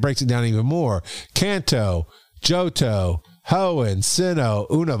 then it breaks it down even more. Kanto, Johto, Hoenn, Sinnoh,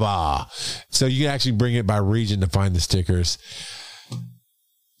 Unova. So you can actually bring it by region to find the stickers.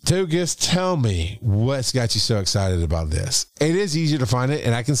 Tugas, tell me what's got you so excited about this. It is easier to find it,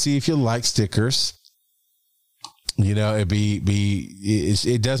 and I can see if you like stickers. You know,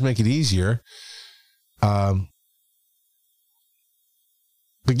 it does make it easier. But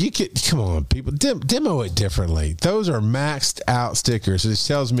you can, come on, people, demo it differently. Those are maxed out stickers. This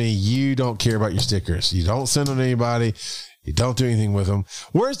tells me you don't care about your stickers. You don't send them to anybody. You don't do anything with them.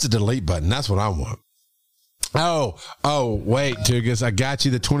 Where's the delete button? That's what I want. Oh, wait, Tugas, I got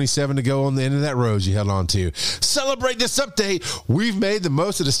you the 27 to go on the end of that rose you held on to. Celebrate this update. We've made the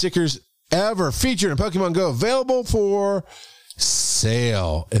most of the stickers ever featured in Pokemon Go, available for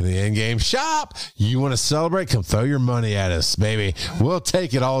sale in the in-game shop. You want to celebrate? Come throw your money at us, baby. We'll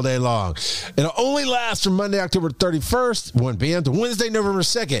take it all day long. It'll only last from Monday, October 31st, 1 p.m. to Wednesday, November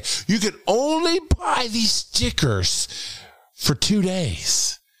 2nd. You can only buy these stickers for 2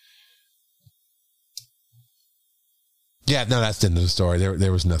 days. Yeah, no, that's the end of the story.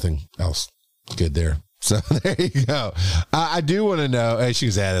 There was nothing else good there. So there you go. I do want to know. Hey, she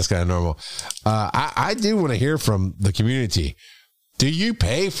was that's kind of normal. I do want to hear from the community. Do you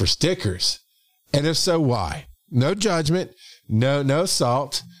pay for stickers? And if so, why? No judgment, no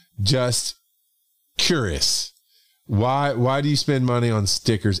salt, just curious. Why do you spend money on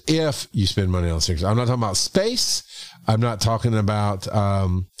stickers if you spend money on stickers? I'm not talking about space. I'm not talking about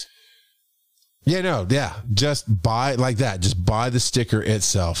just buy like that. Just buy the sticker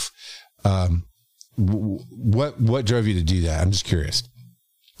itself. What drove you to do that? I'm just curious.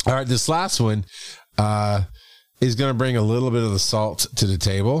 All right, this last one is going to bring a little bit of the salt to the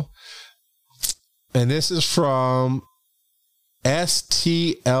table. And this is from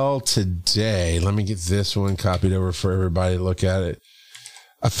STL Today. Let me get this one copied over for everybody to look at it.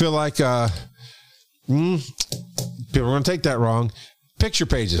 I feel like people are going to take that wrong. Picture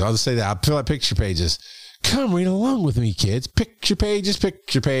pages. I'll just say that. I feel like picture pages. Come read along with me, kids. Picture pages,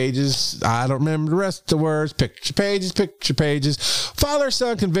 picture pages. I don't remember the rest of the words. Picture pages, picture pages.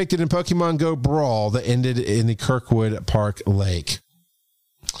 Father-son convicted in Pokemon Go brawl that ended in the Kirkwood Park Lake.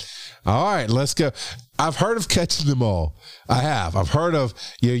 All right, let's go. I've heard of catching them all. I have. I've heard of,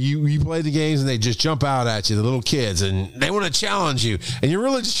 you play the games and they just jump out at you, the little kids, and they want to challenge you. And you're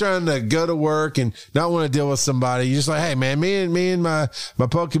really just trying to go to work and not want to deal with somebody. You're just like, hey, man, me and my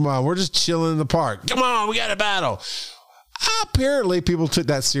Pokemon, we're just chilling in the park. Come on, we got a battle. Apparently, people took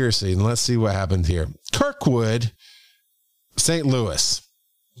that seriously, and let's see what happened here. Kirkwood, St. Louis.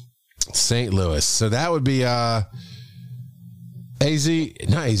 So that would be not AZ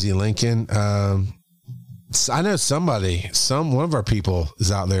Lincoln. I know one of our people is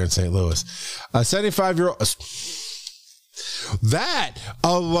out there in St. Louis. A 75-year-old. That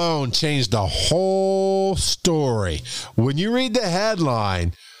alone changed the whole story. When you read the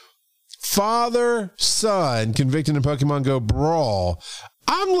headline, father, son convicted in Pokemon Go brawl,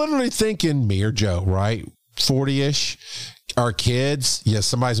 I'm literally thinking me or Joe, right? 40-ish. Our kids, yes,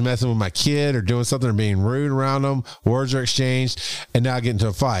 somebody's messing with my kid or doing something or being rude around them. Words are exchanged, and now get into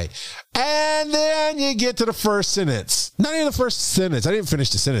a fight. And then you get to the first sentence. Not even the first sentence. I didn't finish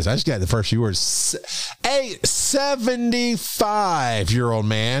the sentence. I just got the first few words. A 75-year-old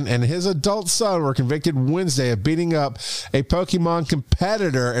man and his adult son were convicted Wednesday of beating up a Pokemon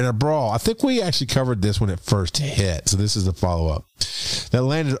competitor in a brawl. I think we actually covered this when it first hit, so this is the follow-up. That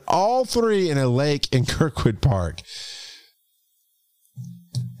landed all three in a lake in Kirkwood Park.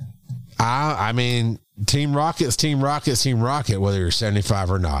 I mean, Team Rocket's Team Rocket, whether you're 75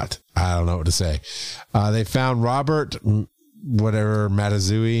 or not. I don't know what to say. They found Robert,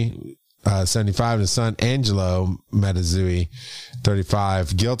 Matazui, 75, and his son, Angelo Matazui,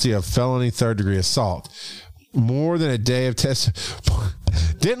 35, guilty of felony third-degree assault. More than a day of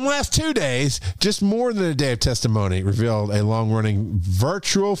didn't last 2 days, just more than a day of testimony revealed a long-running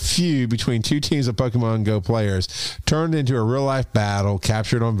virtual feud between two teams of Pokemon Go players turned into a real-life battle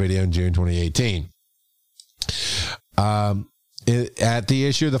captured on video in June 2018. At the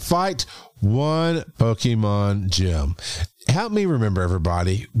issue of the fight, one Pokemon gym. Help me remember,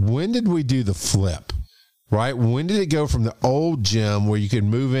 everybody. When did we do the flip? Right? When did it go from the old gym where you could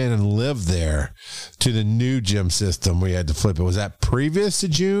move in and live there to the new gym system where you had to flip it? Was that previous to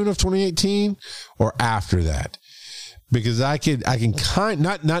June of 2018 or after that? Because I can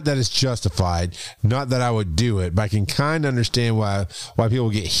not that it's justified, not that I would do it, but I can kind of understand why people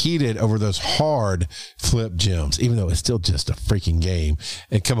get heated over those hard flip gyms, even though it's still just a freaking game.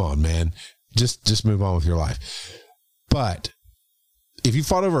 And come on, man, just move on with your life. But if you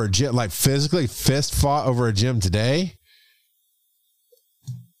fought over a gym, like physically fist fought over a gym today,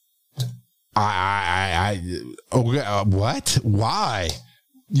 what? Why?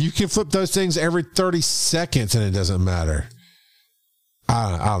 You can flip those things every 30 seconds and it doesn't matter.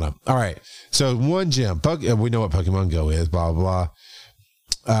 I don't know. All right. So one gym, we know what Pokemon Go is, blah, blah,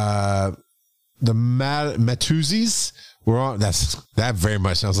 blah. The Matuzis were on, that very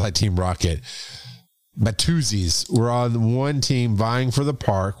much sounds like Team Rocket. Matuzis were on one team vying for the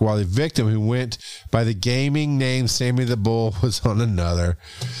park, while the victim, who went by the gaming name Sammy the Bull, was on another.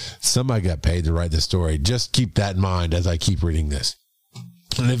 Somebody got paid to write the story. Just keep that in mind as I keep reading this.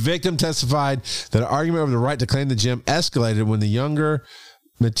 And the victim testified that an argument over the right to claim the gym escalated when the younger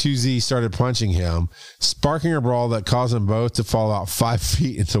Matuzzi started punching him, sparking a brawl that caused them both to fall out 5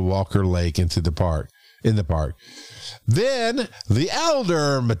 feet into Walker Lake in the park. Then the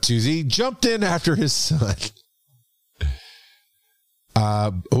elder Matuzzi jumped in after his son.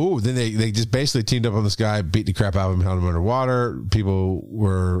 Then they just basically teamed up on this guy, beat the crap out of him, held him underwater. People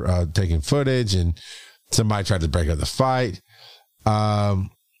were taking footage, and somebody tried to break up the fight. A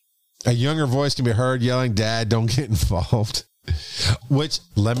younger voice can be heard yelling, "Dad, don't get involved." Which,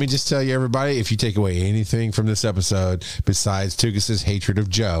 let me just tell you, everybody, if you take away anything from this episode besides Tugas's hatred of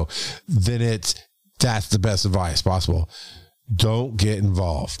Joe, then that's the best advice possible. Don't get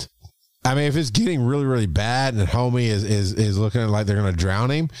involved. I mean, if it's getting really, really bad and homie is looking like they're going to drown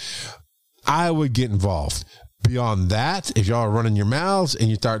him, I would get involved. Beyond that, if y'all are running your mouths and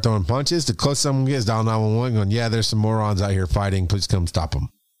you start throwing punches, the closest someone gets, dial 911 going, yeah, there's some morons out here fighting. Please come stop them.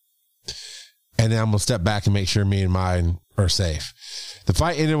 And then I'm going to step back and make sure me and mine are safe. The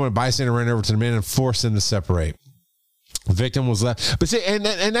fight ended when a bystander ran over to the men and forced them to separate. The victim was left. But see, and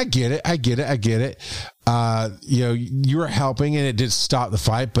I get it. You were helping and it did stop the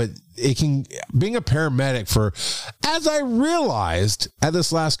fight, but being a paramedic as I realized at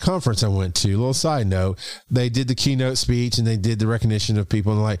this last conference I went to, little side note, they did the keynote speech and they did the recognition of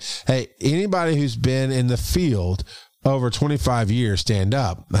people and like, hey, anybody who's been in the field over 25 years, stand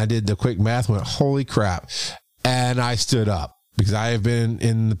up. I did the quick math, went, holy crap. And I stood up. Because I have been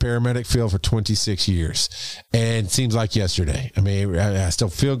in the paramedic field for 26 years. And it seems like yesterday. I mean, I still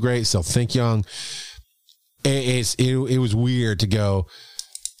feel great, still think young. It was weird to go.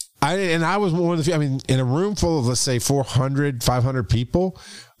 I was one of the few, I mean, in a room full of, let's say, 400, 500 people,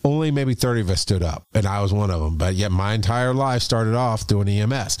 only maybe 30 of us stood up, and I was one of them. But yet my entire life started off doing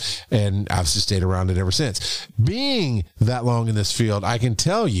EMS, and I've just stayed around it ever since. Being that long in this field, I can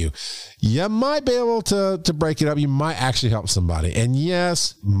tell you might be able to break it up. You might actually help somebody. And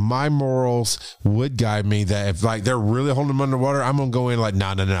yes, my morals would guide me that if like they're really holding them underwater, I'm going to go in like,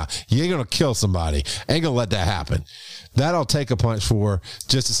 no. You ain't going to kill somebody. Ain't going to let that happen. That I'll take a punch for,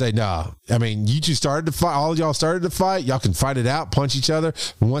 just to say, no. I mean, you two started to fight. All y'all started to fight. Y'all can fight it out, punch each other.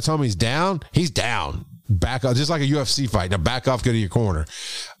 And once homie's down, he's down. back off, just like a UFC fight. Now back off, go to your corner.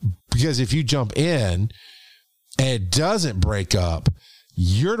 Because if you jump in and it doesn't break up,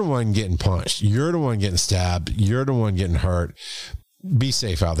 you're the one getting punched. You're the one getting stabbed. You're the one getting hurt. Be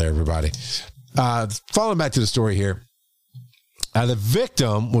safe out there, everybody. Following back to the story here. The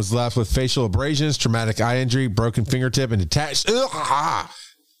victim was left with facial abrasions, traumatic eye injury, broken fingertip, and detached.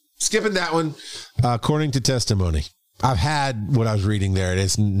 Skipping that one. According to testimony. I've had what I was reading there. It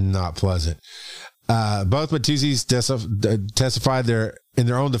is not pleasant. Both Matuzzi's testified in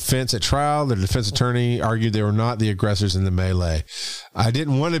their own defense at trial. Their defense attorney argued they were not the aggressors in the melee. I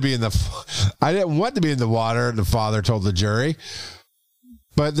didn't want to be in the water, the father told the jury.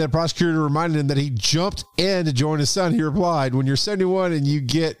 But the prosecutor reminded him that he jumped in to join his son. He replied, when you're 71 and you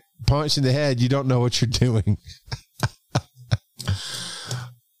get punched in the head, you don't know what you're doing.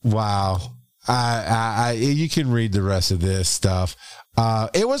 Wow. You can read the rest of this stuff.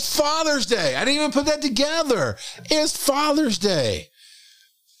 It was Father's Day. I didn't even put that together. It's Father's Day.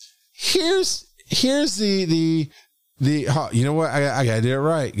 Here's the you know what? I gotta do it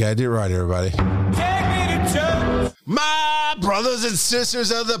right. Gotta do it right, everybody. Take me to church. My brothers and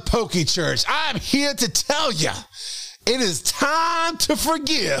sisters of the Pokey Church, I'm here to tell you, it is time to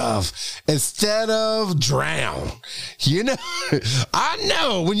forgive instead of drown. You know, I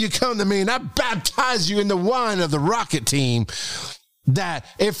know when you come to me and I baptize you in the wine of the Rocket Team, that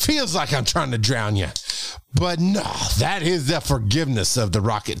it feels like I'm trying to drown you. But no, that is the forgiveness of the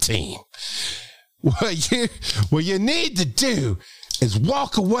Rocket Team. What you need to do is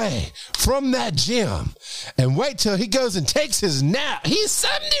walk away from that gym and wait till he goes and takes his nap. He's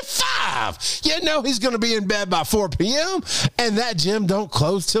 75. You know he's going to be in bed by 4 p.m. and that gym don't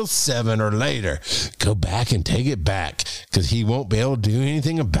close till 7 or later. Go back and take it back because he won't be able to do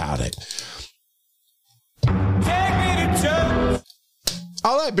anything about it. Take me to church.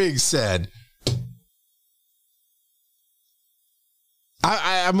 All that being said,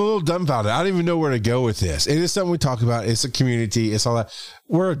 I'm a little dumbfounded. I don't even know where to go with this. It is something we talk about. It's a community. It's all that.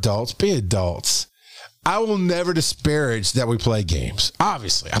 We're adults. Be adults. I will never disparage that we play games.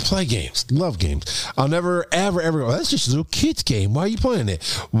 Obviously, I play games. Love games. I'll never, ever go, that's just a little kid's game. Why are you playing it?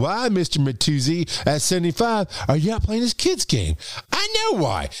 Why, Mr. Matuzzi, at 75, are you not playing this kid's game? I know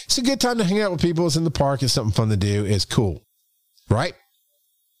why. It's a good time to hang out with people. It's in the park. It's something fun to do. It's cool. Right?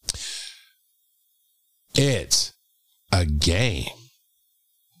 It's a game.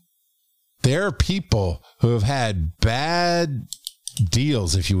 There are people who have had bad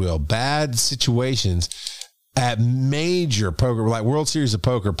deals, if you will, bad situations at major poker, like World Series of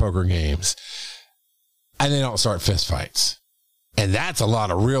poker games, and they don't start fist fights. And that's a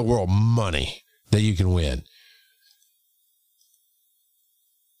lot of real world money that you can win.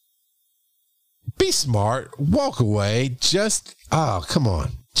 Be smart. Walk away. Come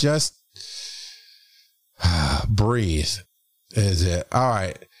on. Just breathe. Is it? All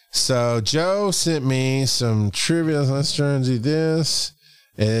right. So Joe sent me some trivia. Let's try and do this.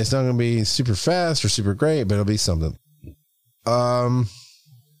 And it's not going to be super fast or super great, but it'll be something.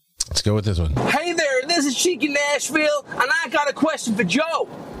 Let's go with this one. Hey there, this is Cheeky Nashville, and I got a question for Joe.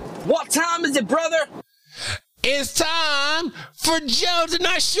 What time is it, brother? It's time for Joe to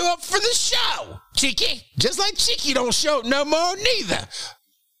not show up for the show, Cheeky. Just like Cheeky don't show up no more neither.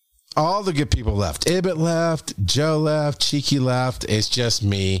 All the good people left. Ibbot left. Joe left. Cheeky left. It's just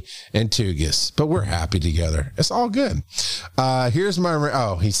me and Tugas. But we're happy together. It's all good. Here's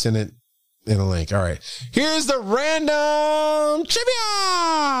my... he sent it in a link. All right. Here's the random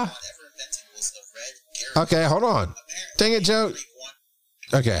trivia. Okay, hold on. Dang it, Joe.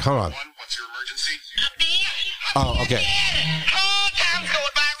 Okay, hold on. What's your emergency? Oh, okay.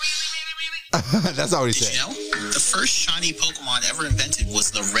 That's all he said. Did you know? The first shiny Pokemon ever invented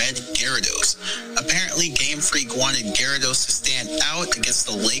was the red Gyarados. Apparently, Game Freak wanted Gyarados to stand out against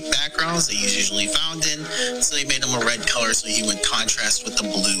the lake backgrounds that he's usually found in, so they made him a red color so he would contrast with the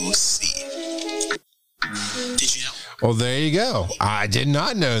blue sea. Did you know? Well, there you go. I did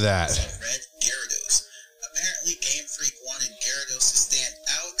not know that. Red Gyarados. Apparently, Game Freak wanted Gyarados to stand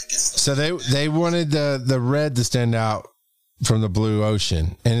out against the... So they wanted the red to stand out from the blue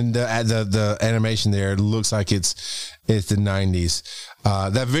ocean, and the animation there looks like it's the 90s.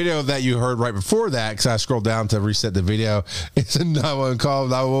 That video that you heard right before that, because I scrolled down to reset the video, it's a 911 call.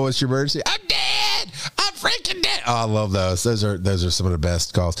 911, what's your emergency? I'm dead. I'm freaking dead. Oh, I love those. Those are some of the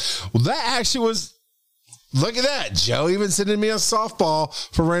best calls. Well, that actually was. Look at that. Joe even sending me a softball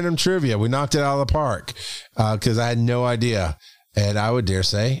for random trivia. We knocked it out of the park because I had no idea. And I would dare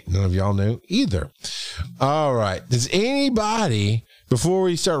say none of y'all knew either. All right. Does anybody, before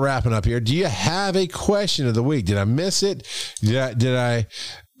we start wrapping up here, do you have a question of the week? Did I miss it? Did I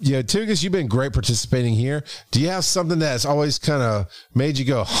Tugas, you've been great participating here. Do you have something that's always kind of made you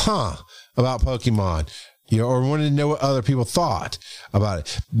go, about Pokemon? Or wanted to know what other people thought about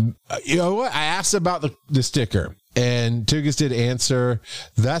it. You know what? I asked about the sticker, and Tugas did answer.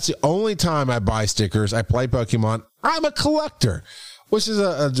 That's the only time I buy stickers. I play Pokemon. I'm a collector, which is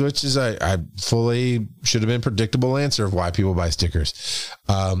a fully should have been predictable answer of why people buy stickers.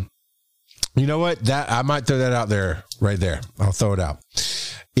 You know what? That I might throw that out there right there. I'll throw it out.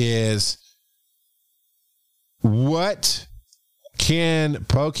 Is what can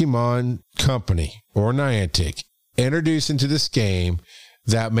Pokemon Company or Niantic introduce into this game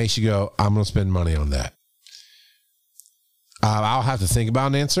that makes you go, I'm going to spend money on that? I'll have to think about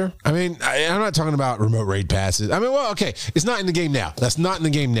an answer. I mean, I'm not talking about remote raid passes. I mean, well, okay, it's not in the game now. That's not in the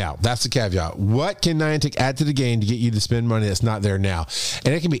game now. That's the caveat. What can Niantic add to the game to get you to spend money that's not there now?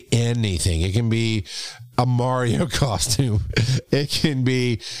 And it can be anything. It can be a Mario costume. It can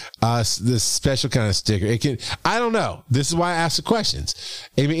be this special kind of sticker. It can, I don't know. This is why I ask the questions.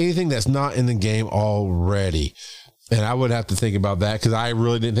 It can be anything that's not in the game already. And I would have to think about that because I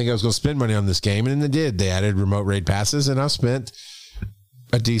really didn't think I was going to spend money on this game. And then they did. They added remote raid passes, and I've spent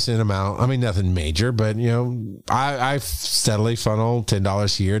a decent amount. I mean, nothing major, but, I steadily funnel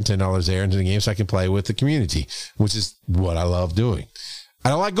 $10 here and $10 there into the game so I can play with the community, which is what I love doing. I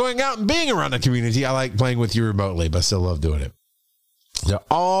don't like going out and being around the community. I like playing with you remotely, but I still love doing it. So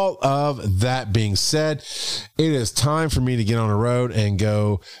all of that being said, it is time for me to get on the road and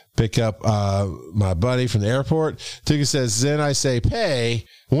go pick up my buddy from the airport. Tuga says, then I say pay.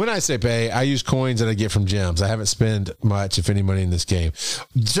 When I say pay, I use coins that I get from gyms. I haven't spent much, if any, money in this game.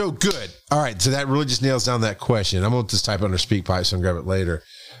 So good. All right. So that really just nails down that question. I'm going to just type under SpeakPipe so I can grab it later.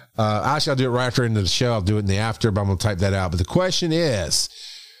 Actually, I'll do it right after the end of the show. I'll do it in the after, but I'm going to type that out. But the question is,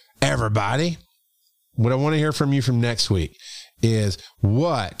 everybody, what I want to hear from you from next week is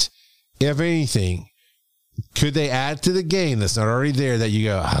what, if anything, could they add to the game that's not already there that you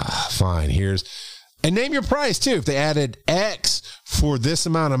go, fine, and name your price too. If they added X for this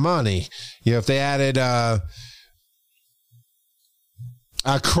amount of money, if they added a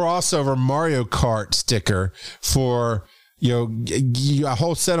crossover Mario Kart sticker for, a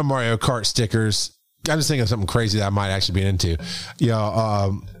whole set of Mario Kart stickers. I'm just thinking of something crazy that I might actually be into.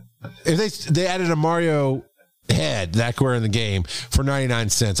 If they added a Mario head that could wear in the game for 99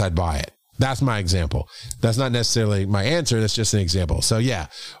 cents, I'd buy it. That's my example. That's not necessarily my answer. That's just an example. So yeah,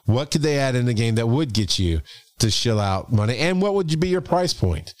 what could they add in the game that would get you to shill out money? And what would be your price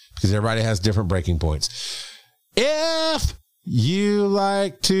point? Because everybody has different breaking points. If you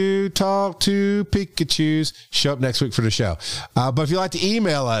like to talk to Pikachus, show up next week for the show. But if you'd like to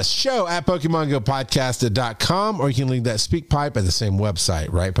email us, show@PokemonGoPodcast.com, or you can leave that SpeakPipe at the same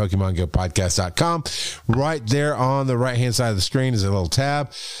website, right? PokemonGoPodcast.com. Right there on the right-hand side of the screen is a little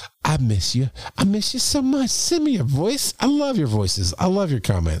tab. I miss you. I miss you so much. Send me your voice. I love your voices. I love your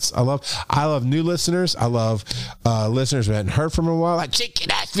comments. I love new listeners. I love listeners we hadn't heard from in a while, like Jake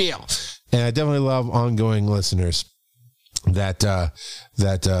Nashville. And I definitely love ongoing listeners that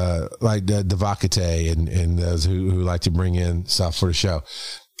like the Devakate and those who like to bring in stuff for the show.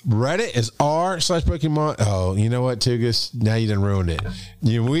 Reddit is r/Pokemon. Oh, you know what, Tugas? Now you done ruined it.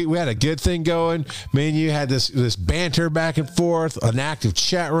 We had a good thing going. Me and you had this banter back and forth, an active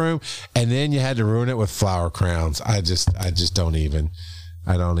chat room, and then you had to ruin it with flower crowns. I don't even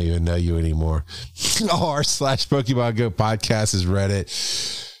know you anymore. r/Pokemon Go Podcast is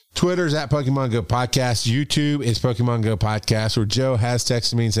Reddit. Twitter's at Pokemon Go Podcast. YouTube is Pokemon Go Podcast, where Joe has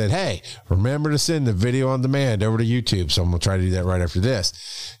texted me and said, hey, remember to send the video on demand over to YouTube. So I'm going to try to do that right after this.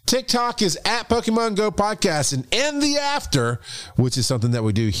 TikTok is at Pokemon Go Podcast, and in the after, which is something that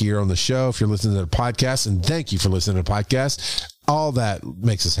we do here on the show. If you're listening to the podcast, and thank you for listening to the podcast, all that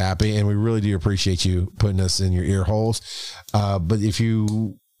makes us happy, and we really do appreciate you putting us in your ear holes. But if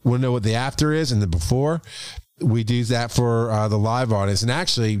you want to know what the after is and the before, we do that for the live audience. And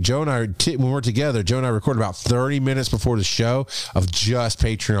actually, Joe and I, when we're together, Joe and I record about 30 minutes before the show of just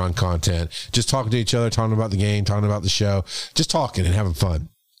Patreon content, just talking to each other, talking about the game, talking about the show, just talking and having fun.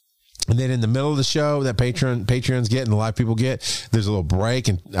 And then in the middle of the show that Patreons get and the live people get, there's a little break.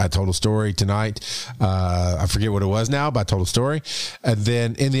 And I told a story tonight. I forget what it was now, but I told a story. And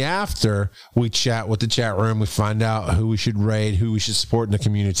then in the after, we chat with the chat room. We find out who we should raid, who we should support in the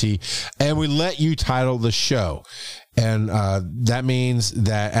community. And we let you title the show. And that means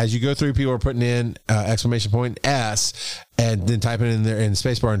that as you go through, people are putting in !S and then typing in there in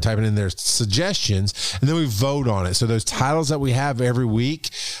spacebar and typing in their suggestions, and then we vote on it. So those titles that we have every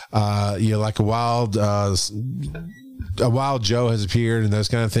week, like a wild Joe has appeared and those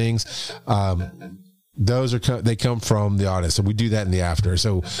kind of things. Those they come from the audience. So we do that in the after.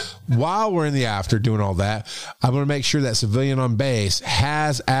 So while we're in the after doing all that, I'm going to make sure that Civilian on Base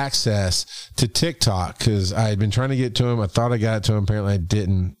has access to TikTok, because I had been trying to get to him. I thought I got it to him. Apparently I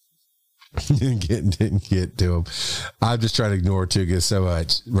didn't. didn't get to him. I'm just trying to ignore Tuga so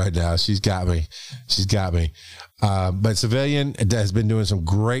much right now. She's got me. But Civilian has been doing some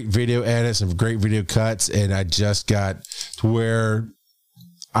great video edits, some great video cuts, and I just got to where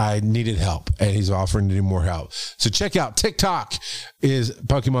I needed help, and he's offering to do more help. So check out TikTok is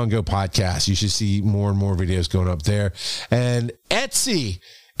Pokemon Go Podcast. You should see more and more videos going up there. And Etsy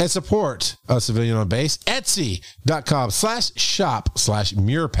and support a Civilian on Base.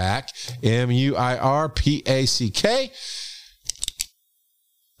 Etsy.com/shop/Muirpack, MUIRPACK.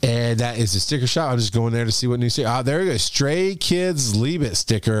 And that is the sticker shop. I'm just going there to see what new sticker. Oh, there we go. Stray Kids Leave It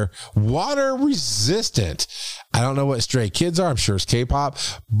sticker. Water resistant. I don't know what Stray Kids are. I'm sure it's K-pop,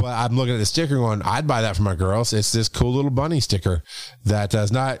 but I'm looking at the sticker going, I'd buy that for my girls. It's this cool little bunny sticker that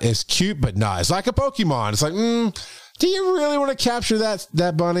does not, it's cute, but not. It's like a Pokemon. It's like, do you really want to capture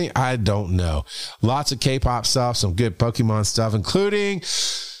that bunny? I don't know. Lots of K-pop stuff, some good Pokemon stuff, including,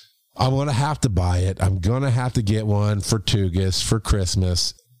 I'm going to have to buy it. I'm going to have to get one for Tugas for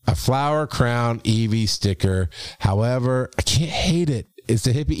Christmas. A Flower Crown Eevee sticker. However, I can't hate it. It's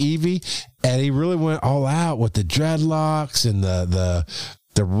the hippie Eevee, and he really went all out with the dreadlocks and the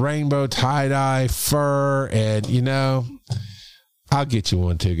rainbow tie-dye fur, and I'll get you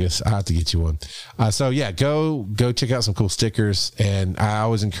one, Tugas. I'll have to get you one. So yeah, go check out some cool stickers, and I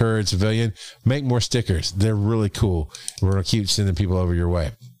always encourage Civilian, make more stickers. They're really cool. We're gonna keep sending people over your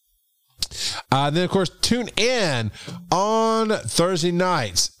way. Then, of course, tune in on Thursday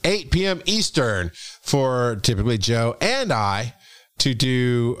nights, 8 p.m. Eastern, for typically Joe and I to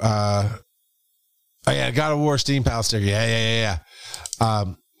do, God of War Steam Pal sticker. Yeah.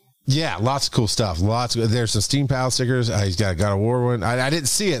 Lots of cool stuff. There's some Steam Pal stickers. He's got a God of War one. I didn't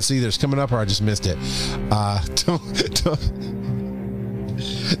see it, so either it's coming up or I just missed it.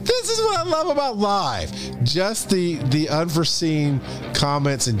 This is what I love about live. Just the unforeseen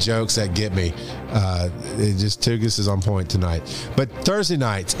comments and jokes that get me. Tugas is on point tonight. But Thursday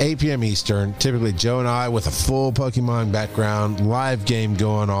nights, 8 p.m. Eastern, typically Joe and I with a full Pokemon background, live game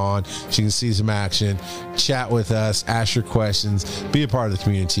going on. So you can see some action, chat with us, ask your questions, be a part of the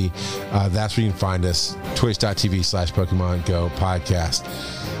community. That's where you can find us, twitch.tv/Pokemon Go Podcast.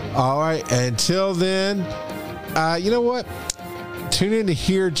 All right, until then, you know what? Tune in to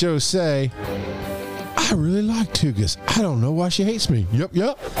hear Joe say, I really like Tugas. I don't know why she hates me. Yep.